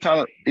total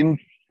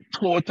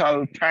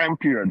time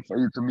period for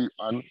you to be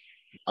on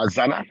a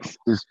Xanax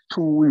is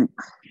 2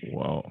 weeks.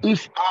 Wow.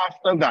 If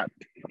after that,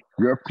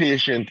 your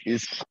patient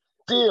is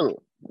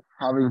still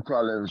having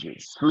problems with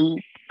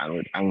sleep and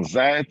with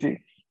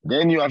anxiety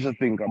Then you have to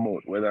think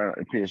about whether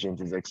a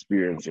patient is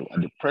experiencing a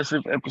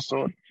depressive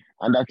episode,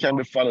 and that can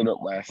be followed up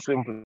by a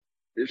simple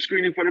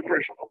screening for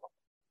depression.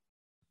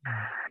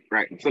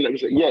 Right. So let me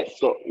say, yes.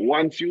 So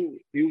once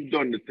you've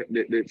done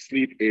the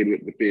sleep aid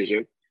with the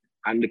patient,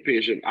 and the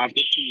patient after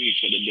 2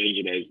 weeks of the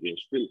benzodiazepine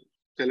still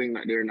telling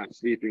that they're not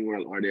sleeping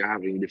well or they're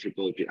having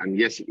difficulty, and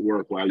yes, it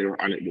worked while they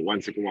were on it, but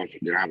once they come off,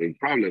 they're having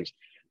problems,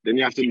 then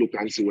you have to look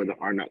and see whether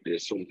or not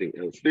there's something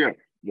else there.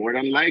 More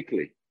than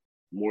likely,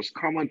 most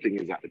common thing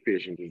is that the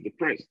patient is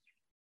depressed.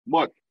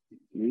 But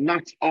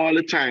not all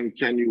the time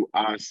can you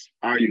ask,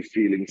 are you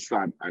feeling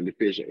sad? And the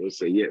patient will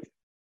say yes.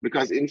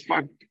 Because in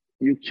fact,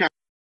 you can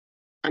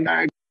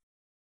diagnose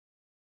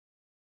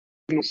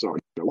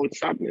about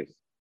sadness.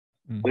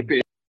 The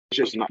patient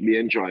just not be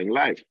enjoying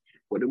life.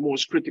 But the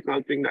most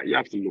critical thing that you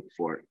have to look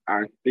for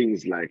are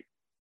things like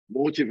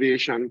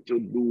motivation to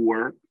do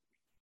work,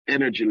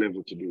 energy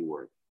level to do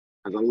work.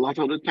 Because a lot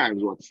of the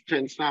times what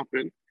tends to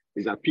happen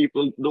is that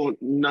people don't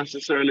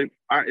necessarily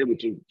are able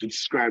to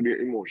describe their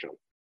emotion,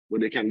 but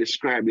they can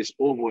describe this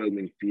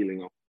overwhelming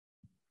feeling of.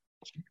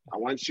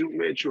 And once you've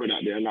made sure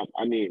that they're not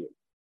anemic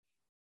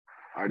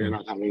or they're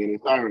not having any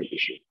thyroid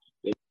issue,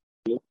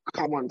 the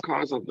common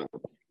cause of that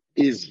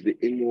is the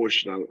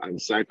emotional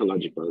and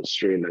psychological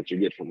strain that you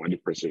get from a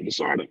depressive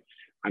disorder.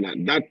 And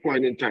at that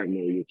point in time,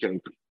 now you can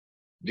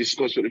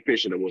discuss with the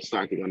patient about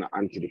starting on an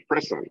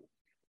antidepressant.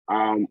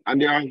 And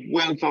there are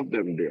wealth of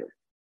them there.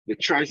 The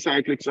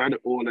tricyclics are the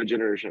older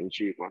generation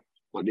cheaper,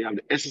 but they have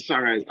the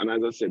SSRIs, and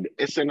as I said,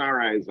 the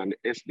SNRIs and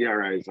the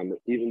SDRIs and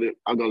even the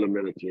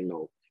agomelatine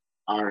now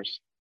are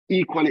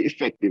equally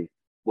effective,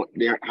 but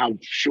they have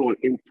shown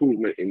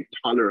improvement in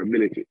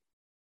tolerability.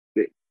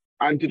 The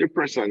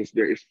antidepressants,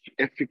 their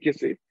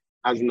efficacy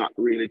has not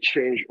really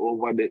changed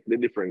over the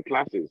different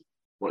classes,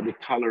 but the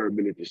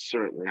tolerability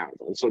certainly has.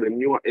 And so the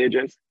newer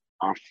agents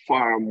are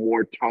far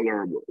more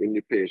tolerable in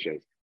the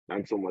patients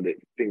than some of the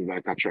things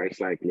like a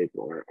tricyclic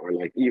or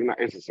like even an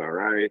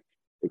SSRI,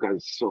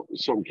 because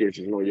some cases,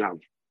 you know, you have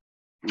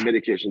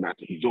medication that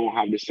don't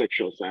have the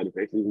sexual side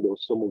effects, even though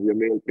some of your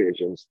male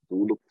patients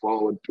do look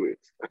forward to it.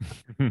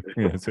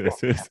 yes.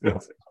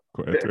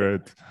 Quite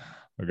right.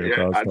 Okay,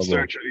 Yeah, and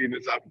surgery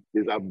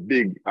is a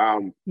big,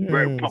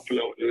 very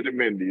popular with the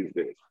men these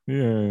days.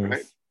 Yes.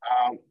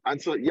 Right?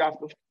 And so you have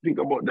to think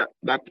about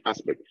that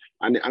aspect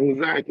and the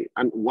anxiety.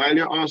 And while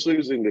you're also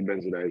using the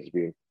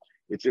benzodiazepine,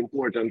 it's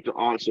important to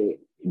also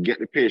get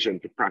the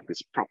patient to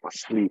practice proper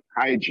sleep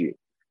hygiene.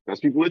 Because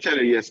people will tell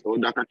you, yes, oh,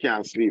 doctor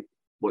can't sleep,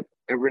 but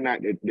every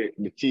night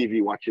the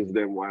TV watches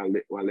them while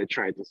they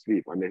try to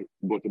sleep, and they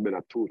go to bed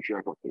at 2, 3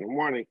 o'clock in the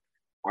morning,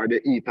 or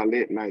they eat a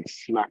late night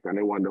snack and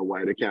they wonder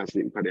why they can't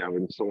sleep because they're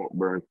having stomach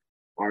burn,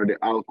 or the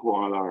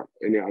alcohol or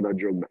any other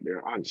drug that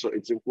they're on. So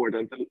it's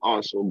important to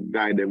also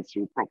guide them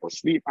through proper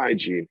sleep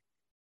hygiene.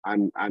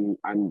 And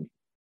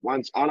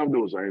once all of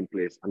those are in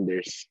place and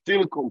they're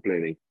still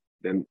complaining,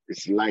 then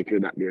it's likely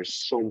that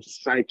there's some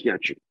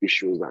psychiatric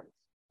issues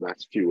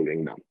that's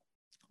fueling them.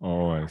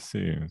 Oh, I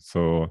see.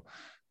 So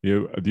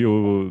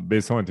you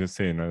based on what you're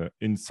saying,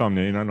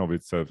 insomnia in and of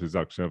itself is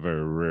actually a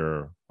very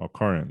rare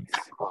occurrence.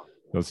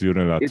 That's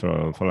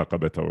unilateral, for lack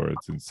of better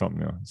words,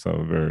 insomnia. So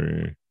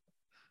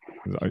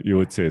you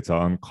would say it's an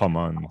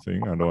uncommon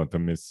thing. I don't want to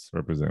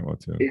misrepresent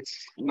what you.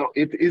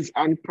 It is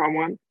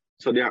uncommon.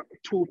 So there are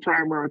 2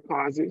 primary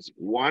causes.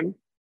 One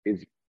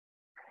is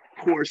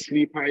poor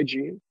sleep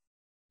hygiene.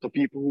 So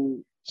people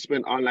who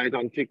spend all night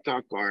on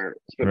TikTok or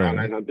spend all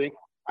night on things,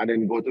 and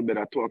then go to bed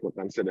at 2 o'clock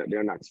and say that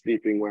they're not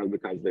sleeping well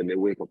because then they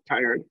wake up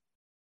tired.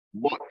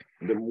 But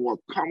the more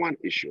common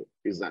issue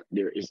is that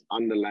there is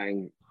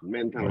underlying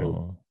mental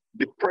health,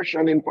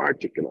 depression in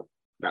particular,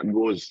 that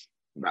goes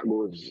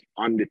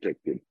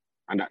undetected,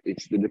 and that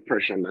it's the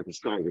depression that is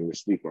causing the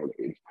sleep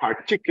problem.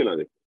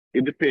 Particularly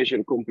if the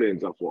patient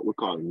complains of what we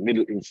call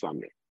middle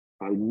insomnia.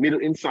 Middle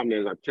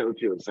insomnia is a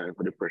telltale sign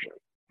for depression,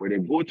 where they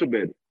go to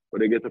bed, but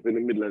they get up in the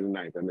middle of the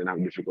night and then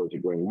have difficulty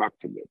going back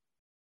to bed.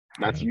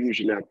 That's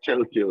usually a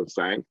telltale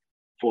sign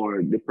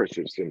for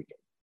depressive symptoms.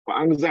 For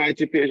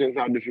anxiety, patients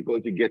have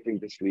difficulty getting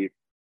to sleep,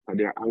 and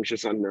they're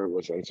anxious and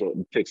nervous, and so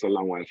it takes a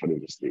long while for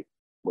them to sleep.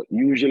 But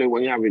usually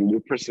when you're having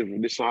depressive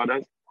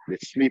disorders, the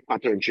sleep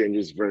pattern change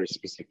is very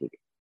specific.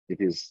 It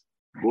is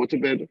go to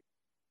bed,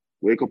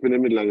 wake up in the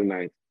middle of the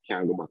night,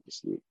 can't go back to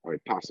sleep, or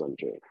it pass on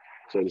to it.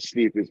 So the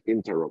sleep is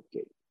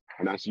interrupted,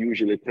 and that's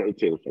usually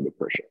telltale for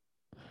depression.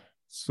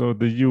 So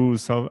the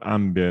use of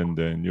Ambien,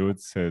 then you would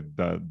say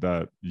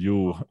that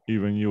you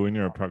in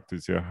your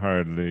practice, you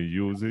hardly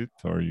use it,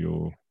 or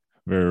you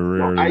very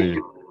rarely.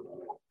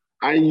 No,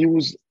 I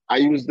use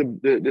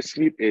the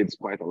sleep aids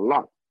quite a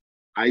lot.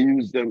 I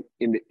use them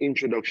in the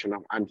introduction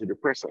of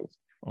antidepressants.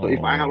 So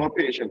if I have a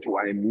patient who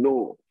I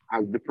know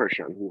has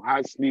depression, who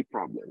has sleep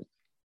problems,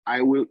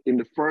 I will, in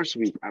the first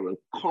week, I will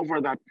cover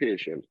that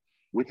patient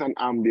with an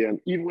Ambien,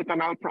 even with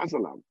an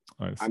alprazolam,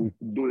 and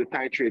do the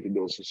titrated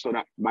doses, so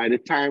that by the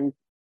time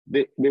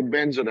the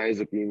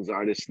benzodiazepines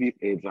or the sleep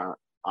aids are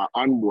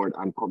on board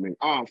and coming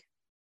off,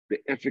 the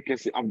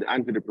efficacy of the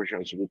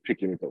antidepressants will be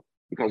picking it up.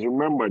 Because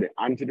remember, the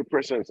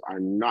antidepressants are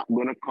not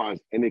going to cause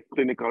any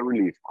clinical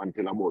relief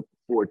until about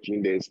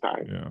 14 days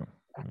time.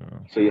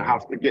 So you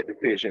have to get the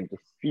patient to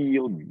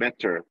feel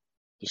better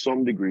to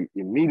some degree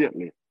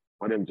immediately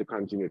for them to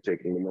continue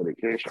taking the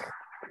medication.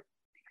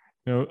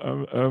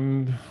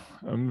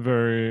 I'm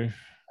very,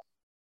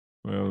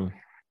 well,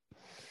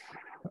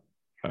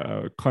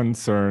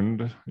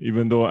 concerned,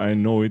 even though I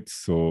know it's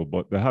so,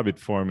 but the habit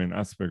forming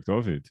aspect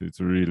of it, it's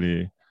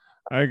really,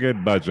 I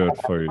get badgered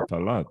for it a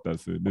lot.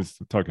 That's it. This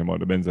talking about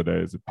the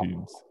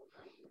benzodiazepines.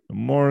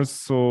 More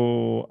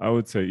so, I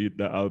would say eat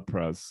the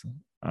Alpras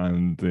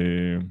and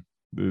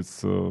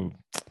this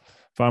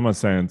Pharma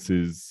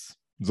Sciences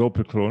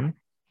Zopiclone.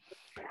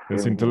 They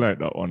seem to like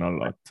that one a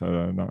lot.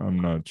 I'm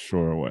not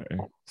sure why.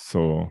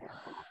 So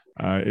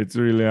it's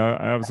really,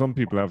 I have some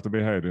people I have to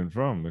be hiding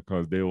from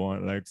because they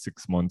want like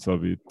 6 months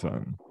of it.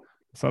 And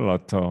it's a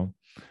lot.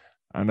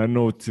 And I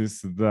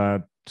noticed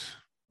that,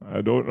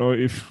 I don't know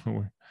if,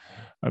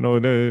 I know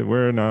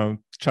we're in a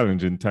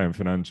challenging time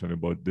financially,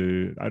 but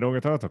I don't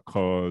get a lot of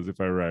calls if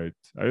I write.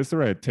 I used to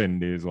write 10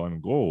 days on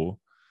go,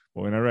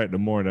 but when I write the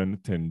more than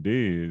 10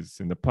 days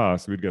in the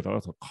past, we'd get a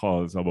lot of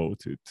calls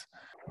about it.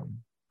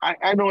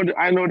 I know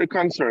the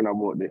concern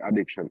about the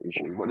addiction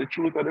issue, but the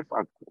truth of the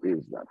fact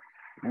is that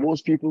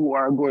most people who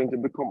are going to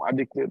become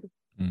addicted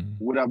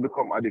would have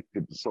become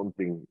addicted to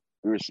something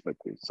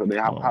irrespective. So they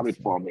have habit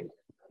forming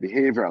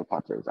behavioral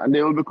patterns, and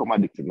they will become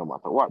addicted no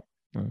matter what.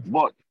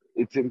 But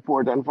it's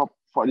important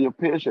for your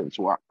patients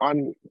who are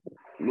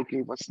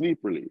looking for sleep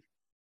relief,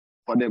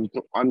 for them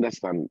to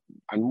understand,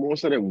 and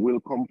most of them will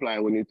comply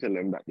when you tell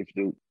them that if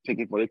you take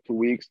it for like 2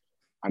 weeks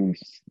and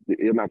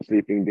you're not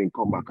sleeping, then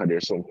come back and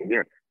there's something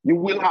there. You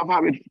will have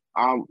habit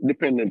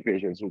dependent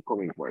patients who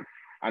come in for it.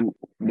 And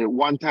the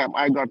one time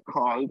I got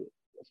called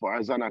for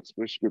a Xanax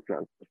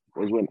prescription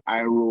was when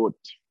I wrote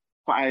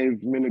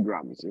 5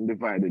 milligrams in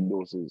divided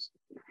doses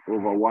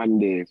over 1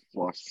 day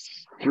for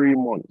 3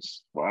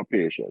 months for a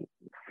patient.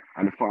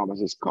 And the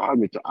pharmacist called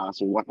me to ask,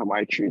 what am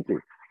I treating?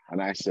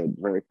 And I said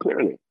very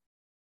clearly,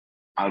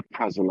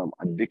 alprazolam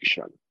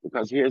addiction.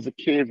 Because here's the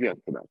caveat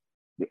to that.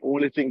 The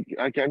only thing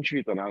I can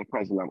treat an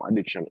alprazolam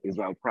addiction is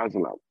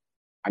alprazolam.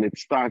 And it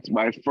starts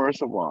by,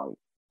 first of all,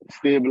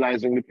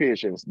 stabilizing the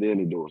patient's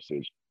daily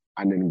dosage,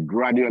 and then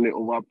gradually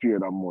over a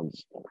period of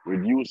months,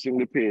 reducing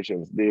the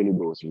patient's daily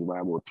dosage by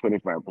about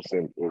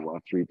 25% over a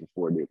 3 to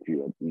 4 day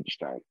period each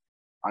time,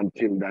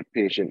 until that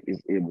patient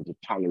is able to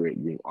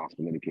tolerate being off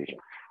the medication.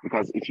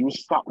 Because if you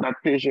stop that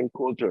patient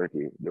cold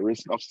turkey, the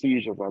risk of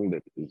seizures and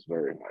death is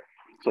very high.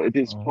 So it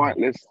is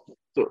pointless.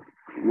 So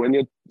when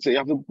you say, you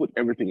have to put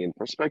everything in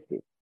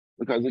perspective,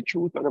 because the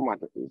truth of the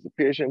matter is the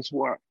patients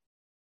who are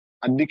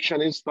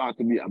addiction is thought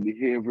to be a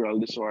behavioral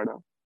disorder.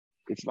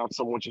 It's not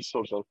so much a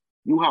social.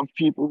 You have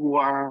people who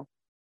are,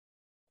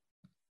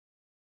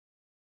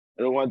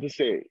 I don't want to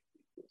say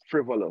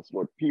frivolous,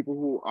 but people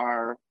who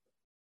are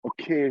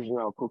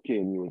occasional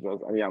cocaine users,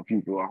 and you have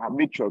people who are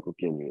habitual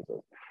cocaine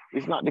users.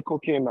 It's not the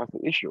cocaine that's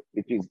the issue.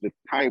 It is the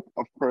type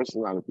of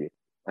personality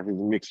that is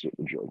mixed with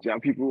the drugs. You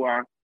have people who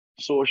are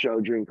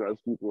social drinkers,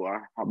 people who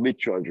are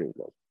habitual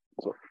drinkers.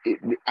 So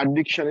the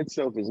addiction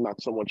itself is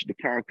not so much the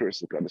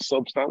characteristic of the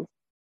substance,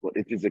 but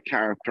it is the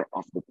character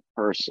of the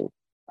person.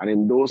 And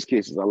in those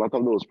cases, a lot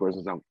of those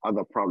persons have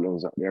other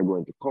problems that they're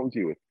going to come to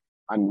you with.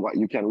 And what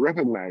you can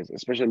recognize,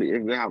 especially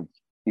if they have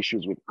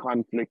issues with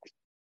conflict,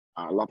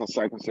 a lot of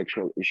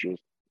psychosexual issues,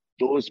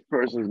 those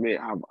persons may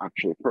have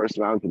actual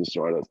personality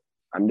disorders,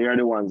 and they're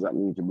the ones that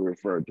need to be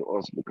referred to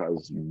us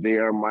because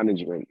their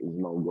management is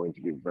now going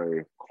to be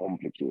very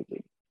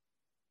complicated.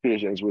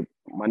 Patients with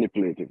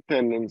manipulative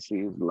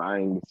tendencies,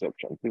 lying,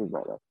 deception, things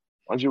like that.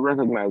 Once you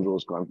recognize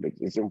those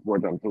conflicts, it's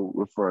important to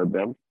refer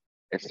them,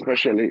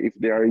 especially if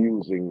they are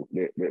using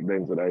the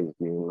benzodiazepine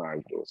in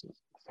large doses.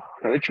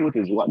 And the truth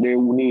is, what they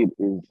need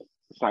is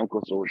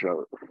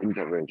psychosocial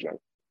intervention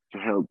to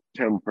help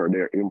temper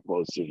their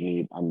impulsive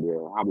need and their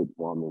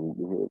habit-forming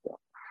behavior.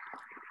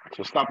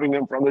 So stopping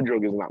them from the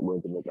drug is not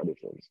going to make a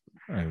difference.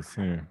 I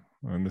see.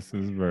 And this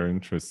is very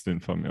interesting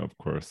for me, of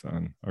course.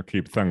 And I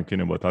keep thanking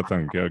you, but I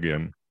thank you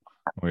again.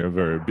 We are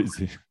very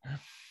busy.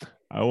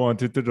 I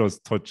wanted to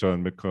just touch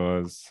on,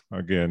 because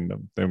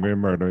again, they were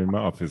murder in my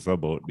office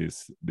about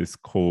this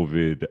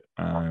COVID,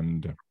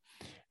 and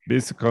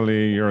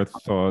basically your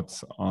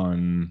thoughts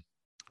on,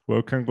 well,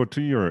 we can go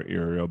to your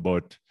area,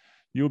 but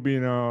you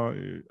being a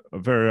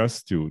very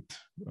astute,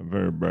 a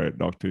very bright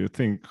doctor,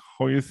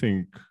 how you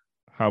think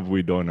have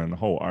we done and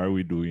how are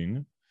we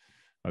doing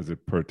as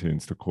it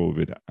pertains to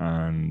COVID?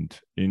 And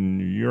in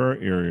your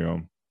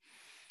area,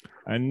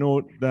 I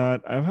know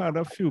that I've had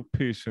a few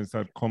patients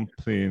that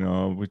complain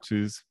of, which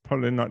is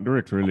probably not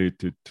directly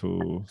related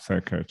to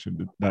psychiatry,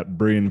 that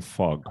brain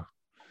fog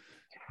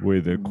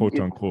with the quote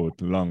unquote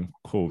long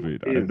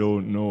COVID. I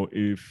don't know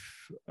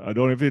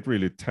if it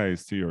really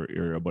ties to your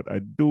area, but I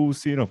do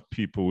see enough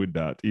people with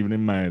that, even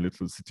in my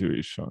little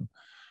situation,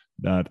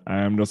 that I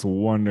am just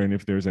wondering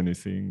if there's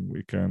anything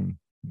we can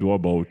do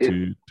about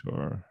it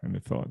or any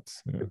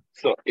thoughts. Yeah.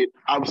 So it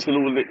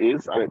absolutely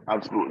is, and it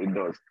absolutely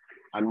does.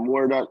 And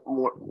more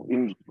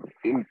in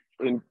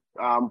in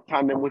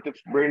tandem with the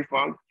brain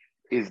fog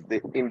is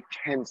the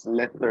intense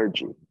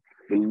lethargy,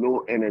 the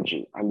low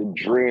energy, and the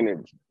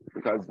drainage.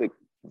 Because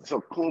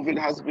so COVID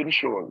has been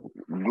shown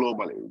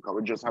globally, because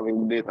we're just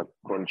having data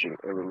crunching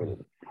every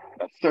minute,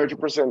 that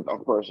 30%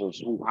 of persons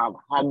who have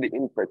had the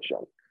infection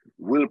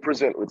will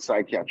present with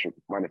psychiatric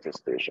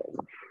manifestations,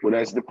 whether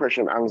it's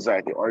depression,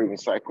 anxiety, or even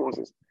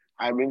psychosis.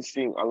 I've been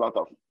seeing a lot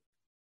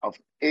of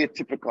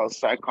atypical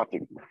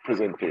psychotic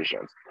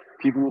presentations.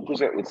 People who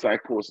present with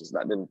psychosis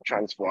that then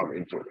transform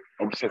into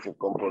obsessive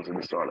compulsive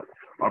disorder,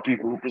 or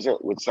people who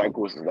present with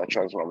psychosis that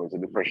transform into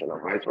depression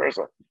or vice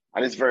versa.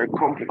 And it's very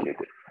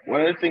complicated.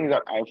 One of the things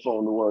that I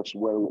found works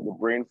well with the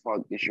brain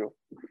fog issue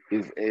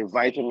is a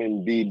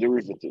vitamin B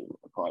derivative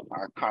called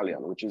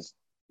arcalian, which is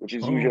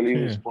usually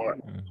used for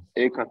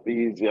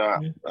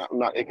akathisia,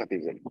 not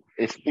akathisia,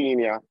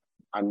 asthenia,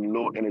 and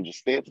low energy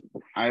state.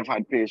 I've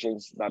had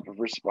patients that have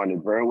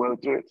responded very well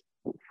to it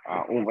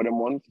over the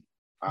month.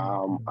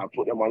 I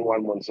put them on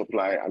 1 month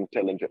supply and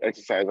tell them to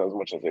exercise as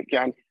much as they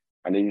can,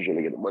 and they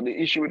usually get it. But the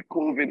issue with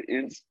COVID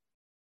is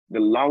the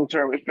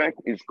long-term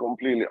effect is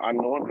completely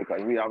unknown,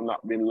 because we have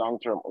not been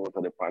long-term out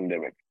of the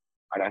pandemic.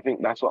 And I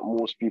think that's what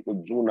most people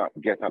do not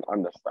get and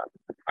understand.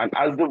 And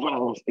as the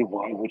virus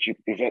evolves, which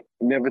it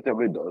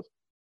inevitably does,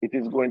 it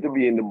is going to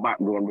be in the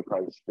background,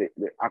 because the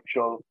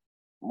actual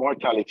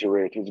mortality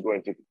rate is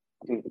going to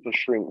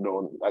shrink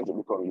down as it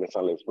becomes less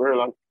and less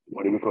virulent,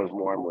 but it becomes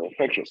more and more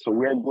infectious. So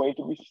we're going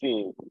to be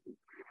seeing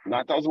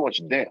not as much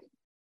death,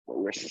 but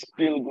we're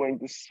still going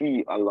to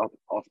see a lot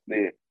of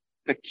the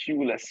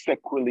peculiar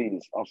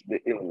sequelae of the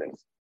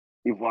illness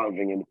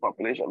evolving in the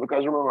population.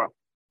 Because remember,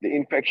 the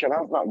infection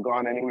has not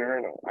gone anywhere,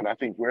 and I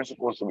think we're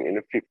supposed to be in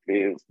the 5th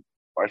phase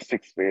or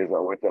 6th phase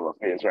or whatever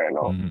phase right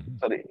now.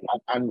 So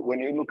and when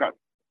you look at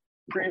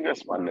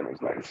previous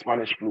pandemics, like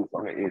Spanish flu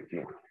from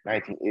the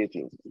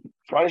 1918s,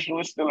 Spanish flu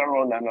is still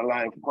around and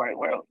alive quite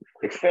well,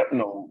 except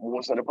now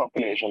most of the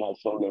population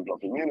has some level of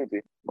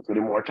immunity, so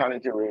the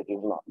mortality rate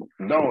is not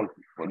down,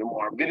 but the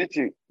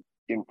morbidity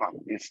impact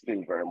is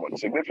still very much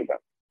significant.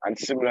 And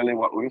similarly,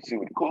 what we see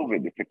with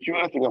COVID, the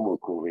peculiar thing about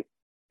COVID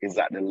is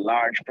that the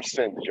large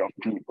percentage of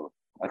people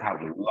that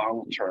have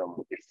long-term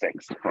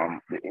effects from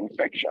the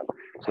infection,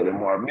 so the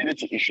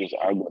morbidity issues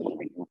are going to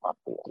be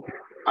impacting us.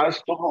 As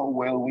to how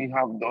well we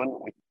have done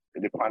with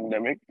the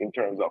pandemic in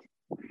terms of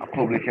a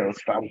public health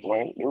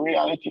standpoint, the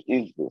reality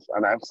is this,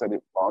 and I've said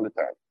it all the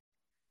time,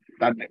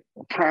 that the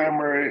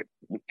primary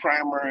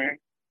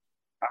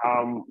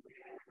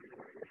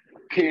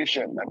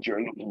patient that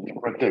you're looking to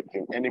protect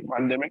in any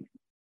pandemic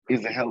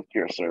is the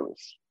healthcare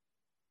service.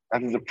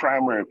 That is the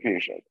primary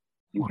patient.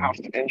 You have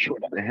to ensure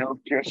that the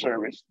healthcare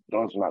service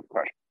does not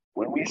crash.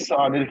 When we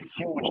saw the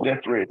huge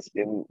death rates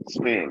in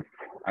Spain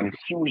and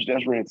huge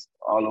death rates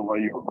all over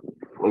Europe,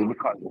 was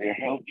because their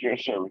healthcare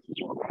services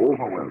were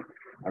overwhelmed.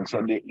 And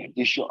so the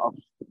issue of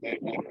the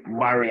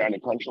barrier and the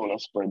control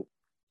of spread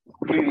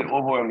completely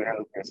overwhelmed the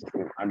healthcare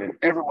system. And then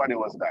everybody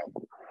was dying.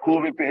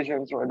 COVID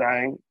patients were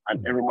dying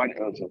and everybody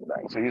else was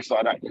dying. So you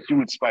saw that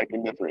huge spike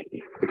in death rate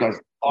because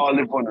all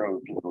the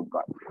vulnerable people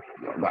got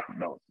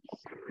down.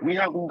 We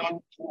haven't done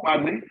too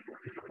badly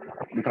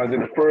because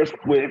in the first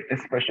wave,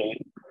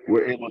 especially,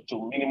 we're able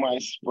to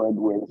minimize spread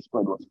where the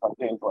spread was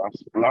contained for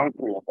a long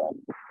period of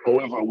time.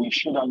 However, we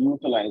should have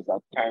utilized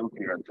that time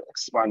period to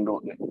expand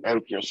out the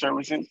healthcare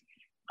services.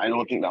 I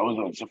don't think that was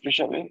done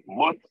sufficiently,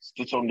 but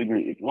to some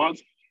degree it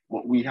was.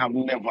 But we have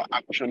never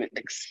actually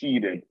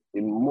exceeded,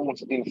 in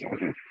most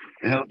instances,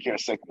 the healthcare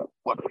sector.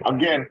 But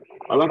again,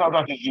 a lot of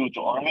that is due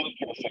to our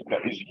healthcare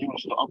sector is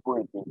used to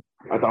operating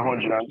at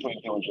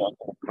 120,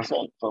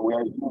 110%. So we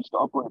are used to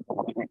operating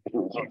with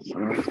results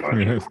in this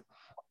country. Yes.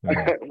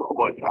 Yeah.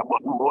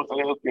 but most of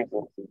the healthcare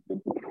services did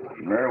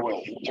very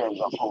well in terms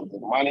of how they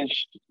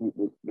managed to keep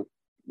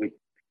the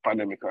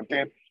pandemic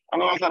contained.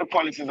 And a lot of the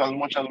policies, as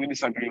much as we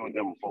disagree with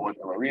them for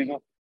whatever reason,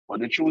 but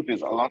the truth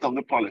is a lot of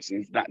the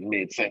policies that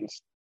made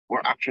sense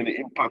were actually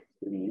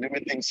impacting,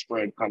 limiting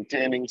spread,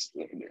 containing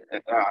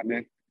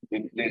the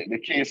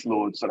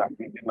caseload so that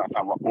we did not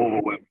have an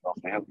overwhelming of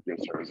the healthcare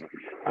services.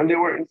 And they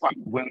were, in fact,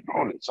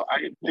 well-grounded. So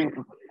I think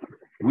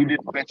we did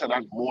better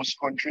than most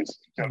countries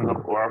in terms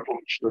of our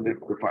approach to the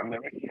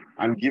pandemic.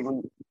 And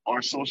given our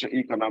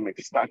socioeconomic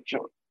stature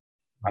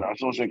and our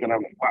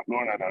socioeconomic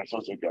background and our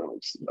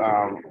socioeconomic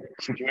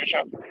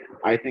situation,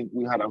 I think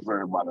we had a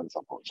very balanced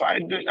approach. So I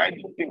do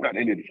think that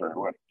they did very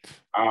well,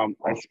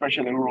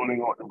 especially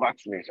rolling out the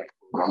vaccination.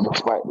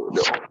 Despite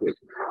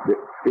the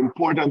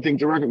important thing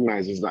to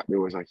recognize is that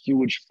there was a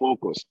huge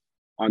focus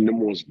on the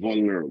most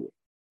vulnerable.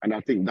 And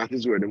I think that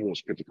is where the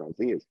most critical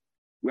thing is.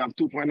 We have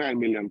 2.9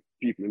 million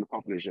people in the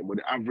population, but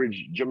the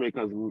average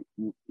Jamaica's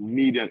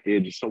median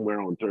age is somewhere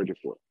around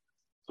 34.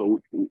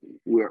 So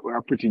we're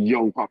a pretty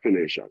young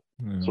population.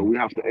 So we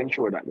have to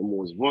ensure that the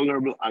most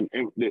vulnerable, and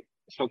the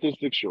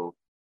statistics show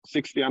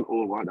 60 and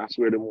over, that's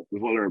where the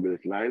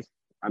vulnerability lies,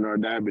 and our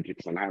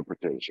diabetics and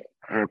hypertension.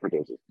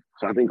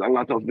 So I think a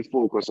lot of the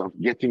focus of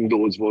getting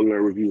those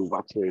vulnerable people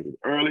vaccinated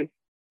early,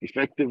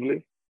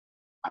 effectively,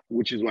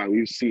 which is why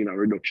we've seen a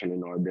reduction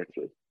in our death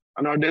rate.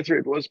 And our death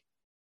rate was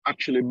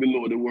actually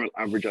below the world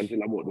average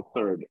until about the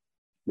third,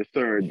 it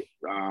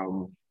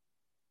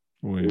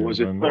was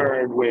Wave. the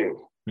third wave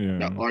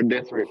that Yeah. our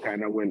death rate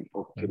kind of went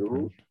up to the Okay.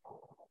 roof.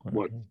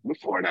 But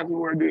before that, we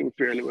were doing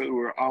fairly well. We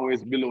were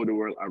always below the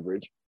world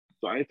average.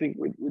 So I think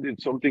we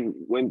did something,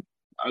 went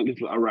a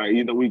little awry.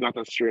 Either we got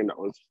a strain that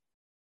was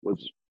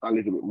a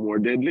little bit more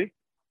deadly,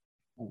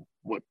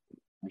 but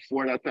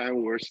before that time,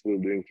 we were still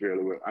doing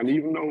fairly well. And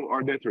even though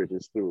our death rate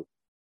is still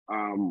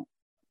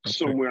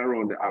somewhere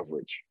around the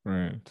average.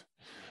 Right.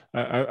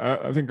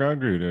 I think I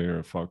agree with you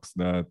here, Fox,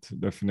 that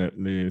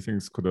definitely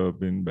things could have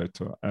been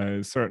better.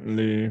 I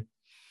certainly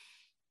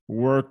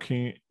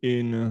working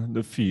in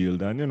the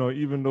field, and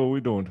even though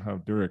we don't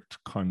have direct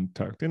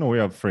contact, we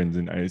have friends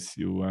in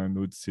ICU and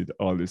would see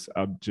all this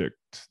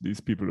abject, these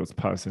people just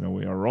passing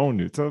away around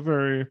you. It's a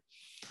very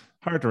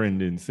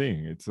heart-rending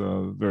thing. It's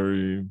a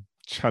very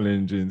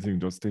challenging thing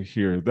just to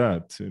hear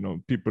that.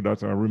 People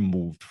that are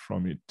removed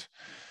from it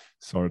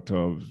sort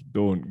of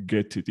don't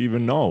get it.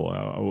 Even now,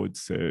 I would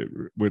say,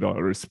 with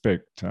all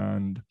respect,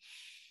 and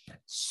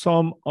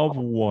some of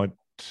what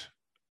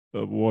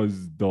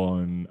was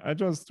done, I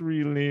just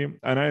really,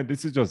 and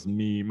this is just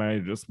me,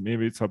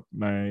 maybe it's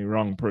my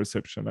wrong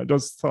perception. I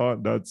just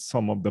thought that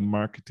some of the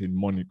marketing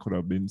money could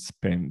have been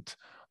spent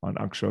on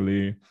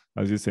actually,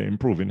 as you say,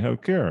 improving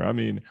healthcare. I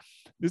mean,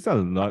 it's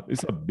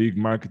a big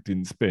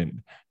marketing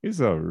spend. It's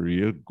a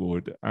real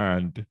good,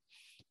 and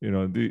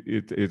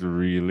it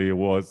really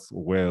was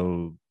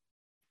well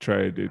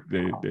tried.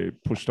 They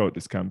pushed out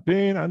this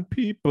campaign, and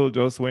people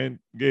just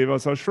gave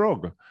us a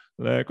shrug,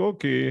 like,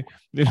 okay,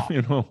 but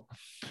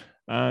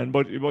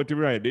you're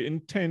right. The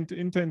intent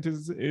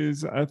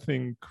is I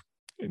think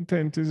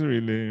intent is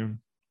really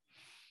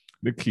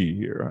the key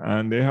here,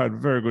 and they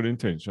had very good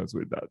intentions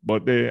with that.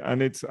 But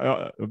it's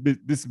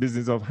this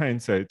business of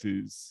hindsight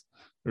is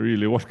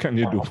really, what can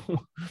you do?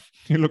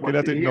 You're looking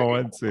at it now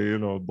and say,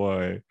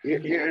 boy.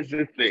 Here's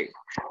the thing,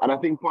 and I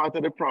think part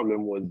of the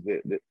problem was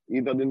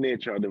either the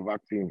nature of the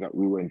vaccines that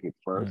we went with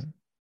first,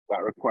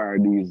 that require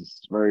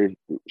these very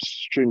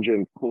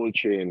stringent cold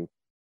chain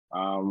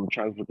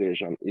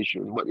transportation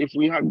issues. But if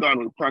we had gone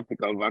with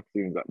practical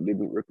vaccines that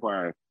didn't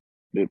require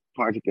the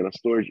particular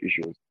storage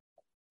issues,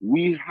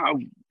 we have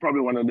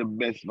probably one of the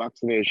best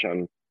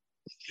vaccination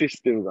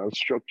systems and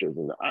structures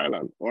in the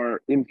island.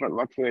 Our infant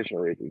vaccination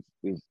rate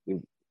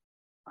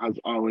has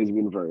always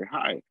been very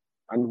high.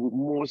 And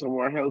most of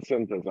our health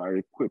centers are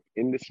equipped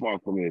in the small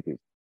communities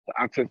to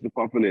access the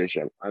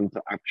population and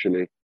to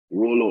actually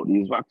roll out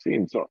these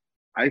vaccines. So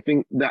I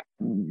think that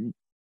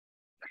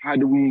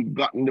had we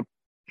gotten the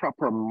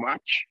proper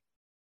match,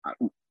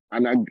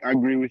 and I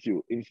agree with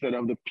you, instead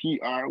of the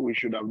PR, we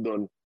should have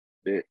done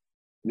the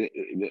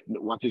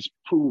what is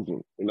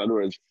proven. In other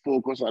words,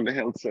 focus on the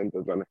health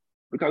centers, and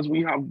because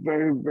we have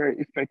very, very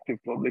effective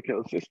public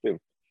health system.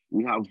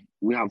 We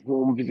have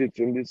home visits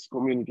in these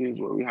communities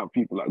where we have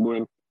people that are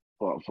going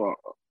for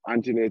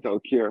antenatal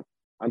care.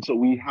 And so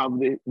we have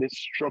the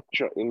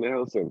structure in the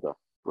health center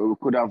where we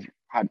could have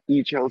had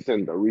each health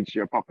center reach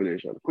their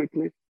population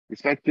quickly,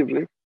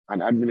 effectively,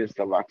 and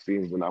administer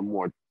vaccines in a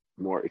more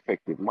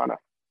effective manner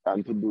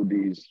than to do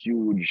these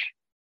huge.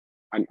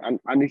 And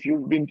if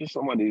you've been to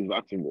some of these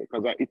vaccines,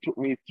 because it took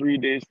me 3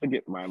 days to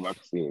get my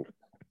vaccine,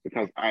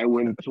 because I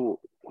went to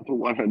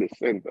one of the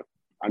centers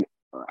and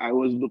I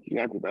was looking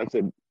at it. I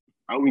said,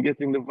 are we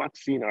getting the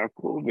vaccine or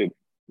COVID?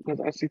 Because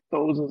I see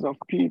thousands of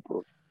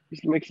people.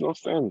 This makes no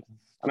sense.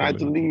 And I had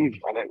to leave,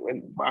 and I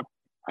went back.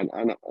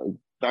 And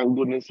thank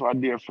goodness for a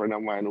dear friend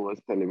of mine who was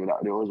telling me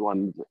that there was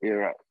one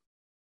area,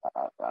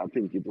 I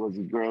think it was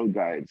Girl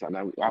Guides, and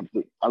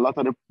a lot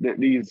of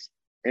these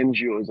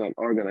NGOs and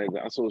organized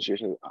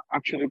associations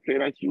actually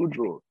played a huge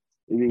role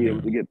in being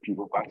able to get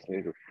people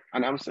vaccinated.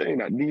 And I'm saying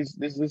that this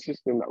is a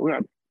system that we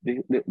had,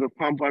 the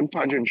pomp and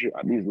pageantry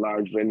at these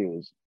large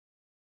venues,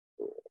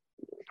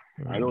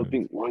 I don't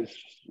think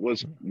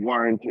was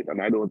warranted,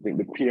 and I don't think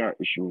the PR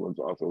issue was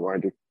also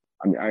warranted.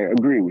 I mean, I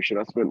agree, we should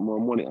have spent more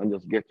money on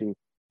just getting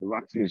the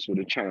vaccines to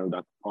the child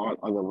that all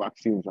other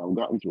vaccines have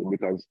gotten to,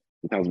 because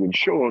it has been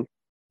shown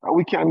that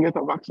we can get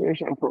a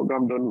vaccination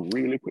program done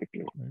really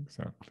quickly.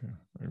 Exactly.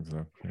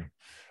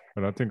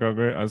 But I think I'm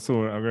going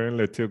to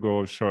let you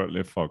go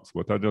shortly, Fox,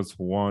 but I just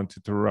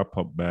wanted to wrap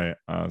up by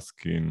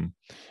asking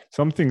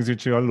some things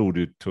which you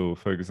alluded to.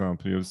 For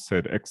example, you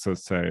said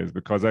exercise,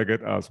 because I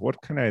get asked,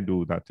 what can I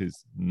do that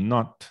is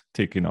not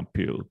taking a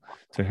pill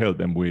to help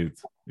them with,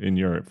 in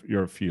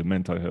your field,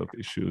 mental health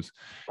issues?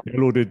 You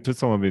alluded to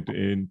some of it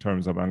in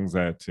terms of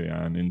anxiety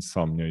and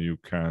insomnia. You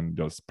can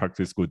just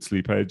practice good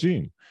sleep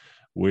hygiene,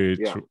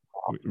 which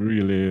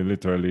really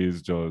literally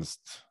is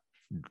just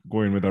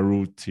going with a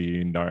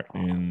routine that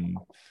in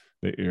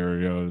the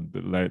area,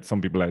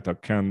 some people light a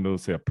candle,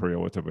 say a prayer,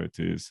 whatever it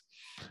is,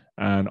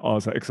 and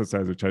also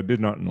exercise, which I did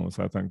not know,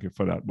 so I thank you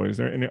for that. But is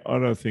there any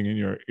other thing in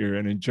your area,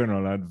 any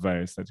general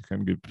advice that you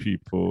can give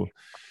people?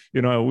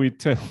 We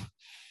tell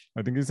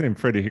I think he's saying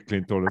Freddie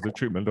Hicklin told us the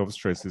treatment of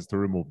stress is to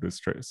remove the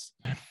stress.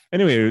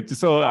 Anyway,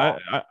 so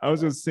I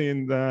was just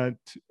saying that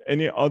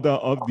any other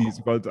of these,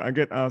 because I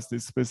get asked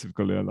this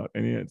specifically a lot,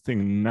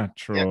 anything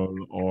natural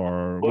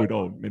or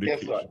without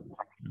medication. Yes, sir.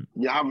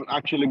 You haven't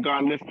actually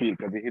gone left field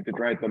because you hit it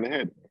right on the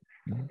head.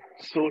 Mm-hmm.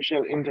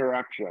 Social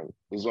interaction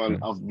is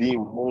one of the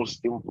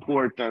most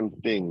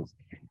important things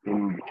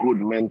in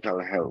good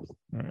mental health.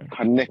 Right.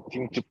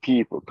 Connecting to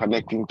people,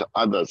 connecting to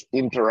others,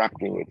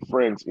 interacting with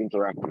friends,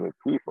 interacting with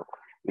people.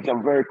 It's a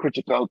very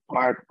critical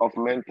part of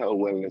mental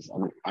wellness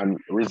and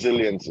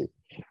resiliency,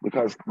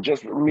 because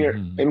just mere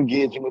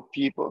engaging with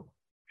people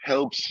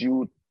helps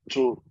you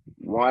to,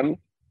 one,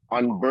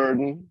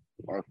 unburden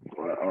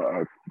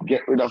or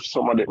get rid of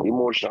some of the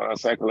emotional and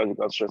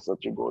psychological stress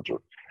that you go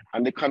through.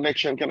 And the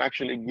connection can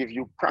actually give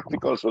you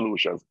practical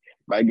solutions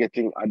by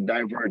getting a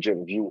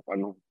divergent view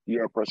on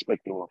your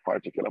perspective of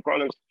particular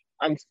problems.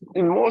 And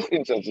in most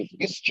instances,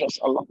 it's just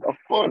a lot of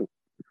fun.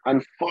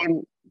 And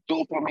fun,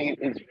 dopamine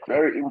is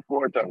very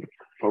important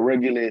for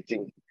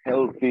regulating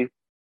healthy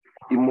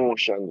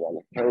emotions and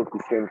a healthy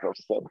sense of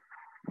self,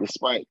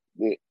 despite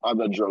the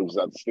other drugs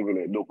that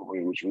stimulate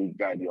dopamine, which will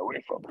guide you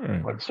away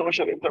from. But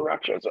social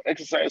interaction, so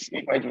exercise,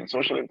 sleep hygiene,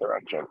 social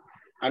interaction,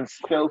 and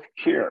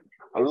self-care.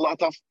 A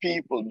lot of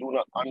people do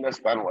not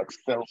understand what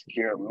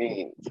self-care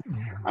means.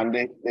 And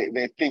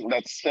they think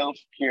that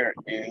self-care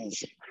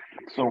is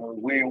some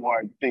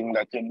wayward thing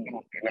that you do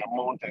in a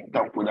mountain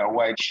top with a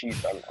white sheet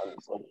and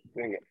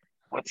something.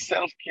 But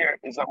self-care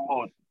is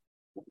about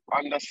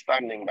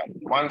understanding that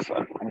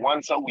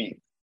once a week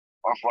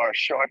or for a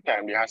short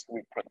time, there has to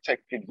be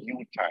protected you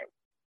time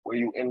where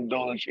you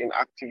indulge in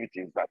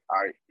activities that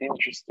are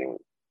interesting,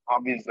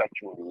 hobbies that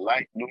you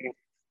like doing,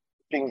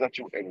 things that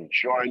you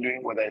enjoy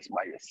doing, whether it's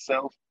by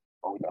yourself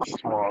or with a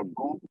small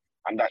group,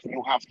 and that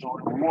you have to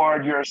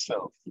reward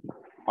yourself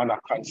on a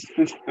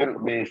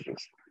consistent basis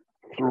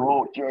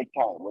throughout your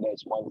time, whether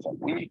it's once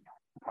a week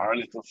or a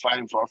little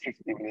fine for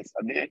 50 minutes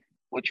a day,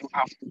 but you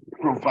have to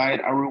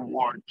provide a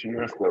reward to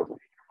yourself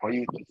for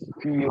you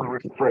to feel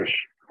refreshed.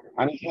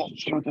 And it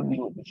helps you to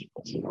deal with the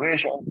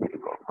situation,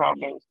 difficult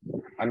problems,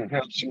 and it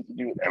helps you to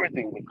deal with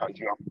everything because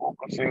you are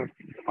focusing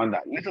on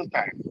that little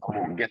time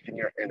about getting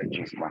your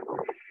energies back.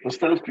 So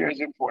self-care is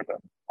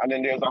important. And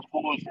then there's a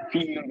whole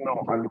field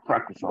now on the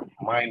practice of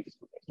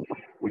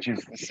mindfulness, which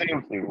is the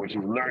same thing, which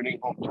is learning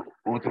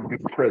how to be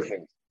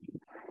present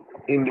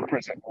in the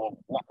present moment,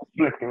 not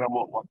reflecting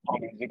about what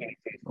problems you're going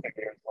to face 10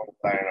 years down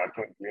the line or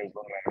 20 years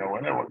down the line or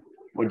whatever,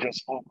 but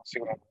just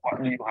focusing on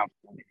what do you have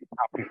to be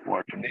happy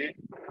for today,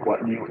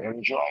 what do you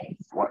enjoy,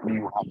 what do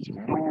you have to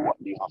do,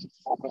 what do you have to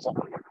focus on,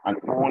 and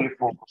only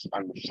focus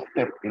on the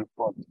step in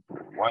front,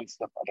 one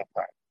step at a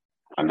time.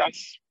 And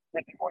that's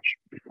pretty much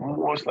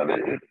most of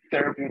the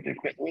therapeutic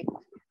techniques.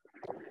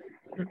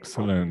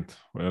 Excellent.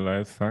 Well,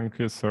 I thank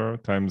you, sir.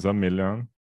 Times a million.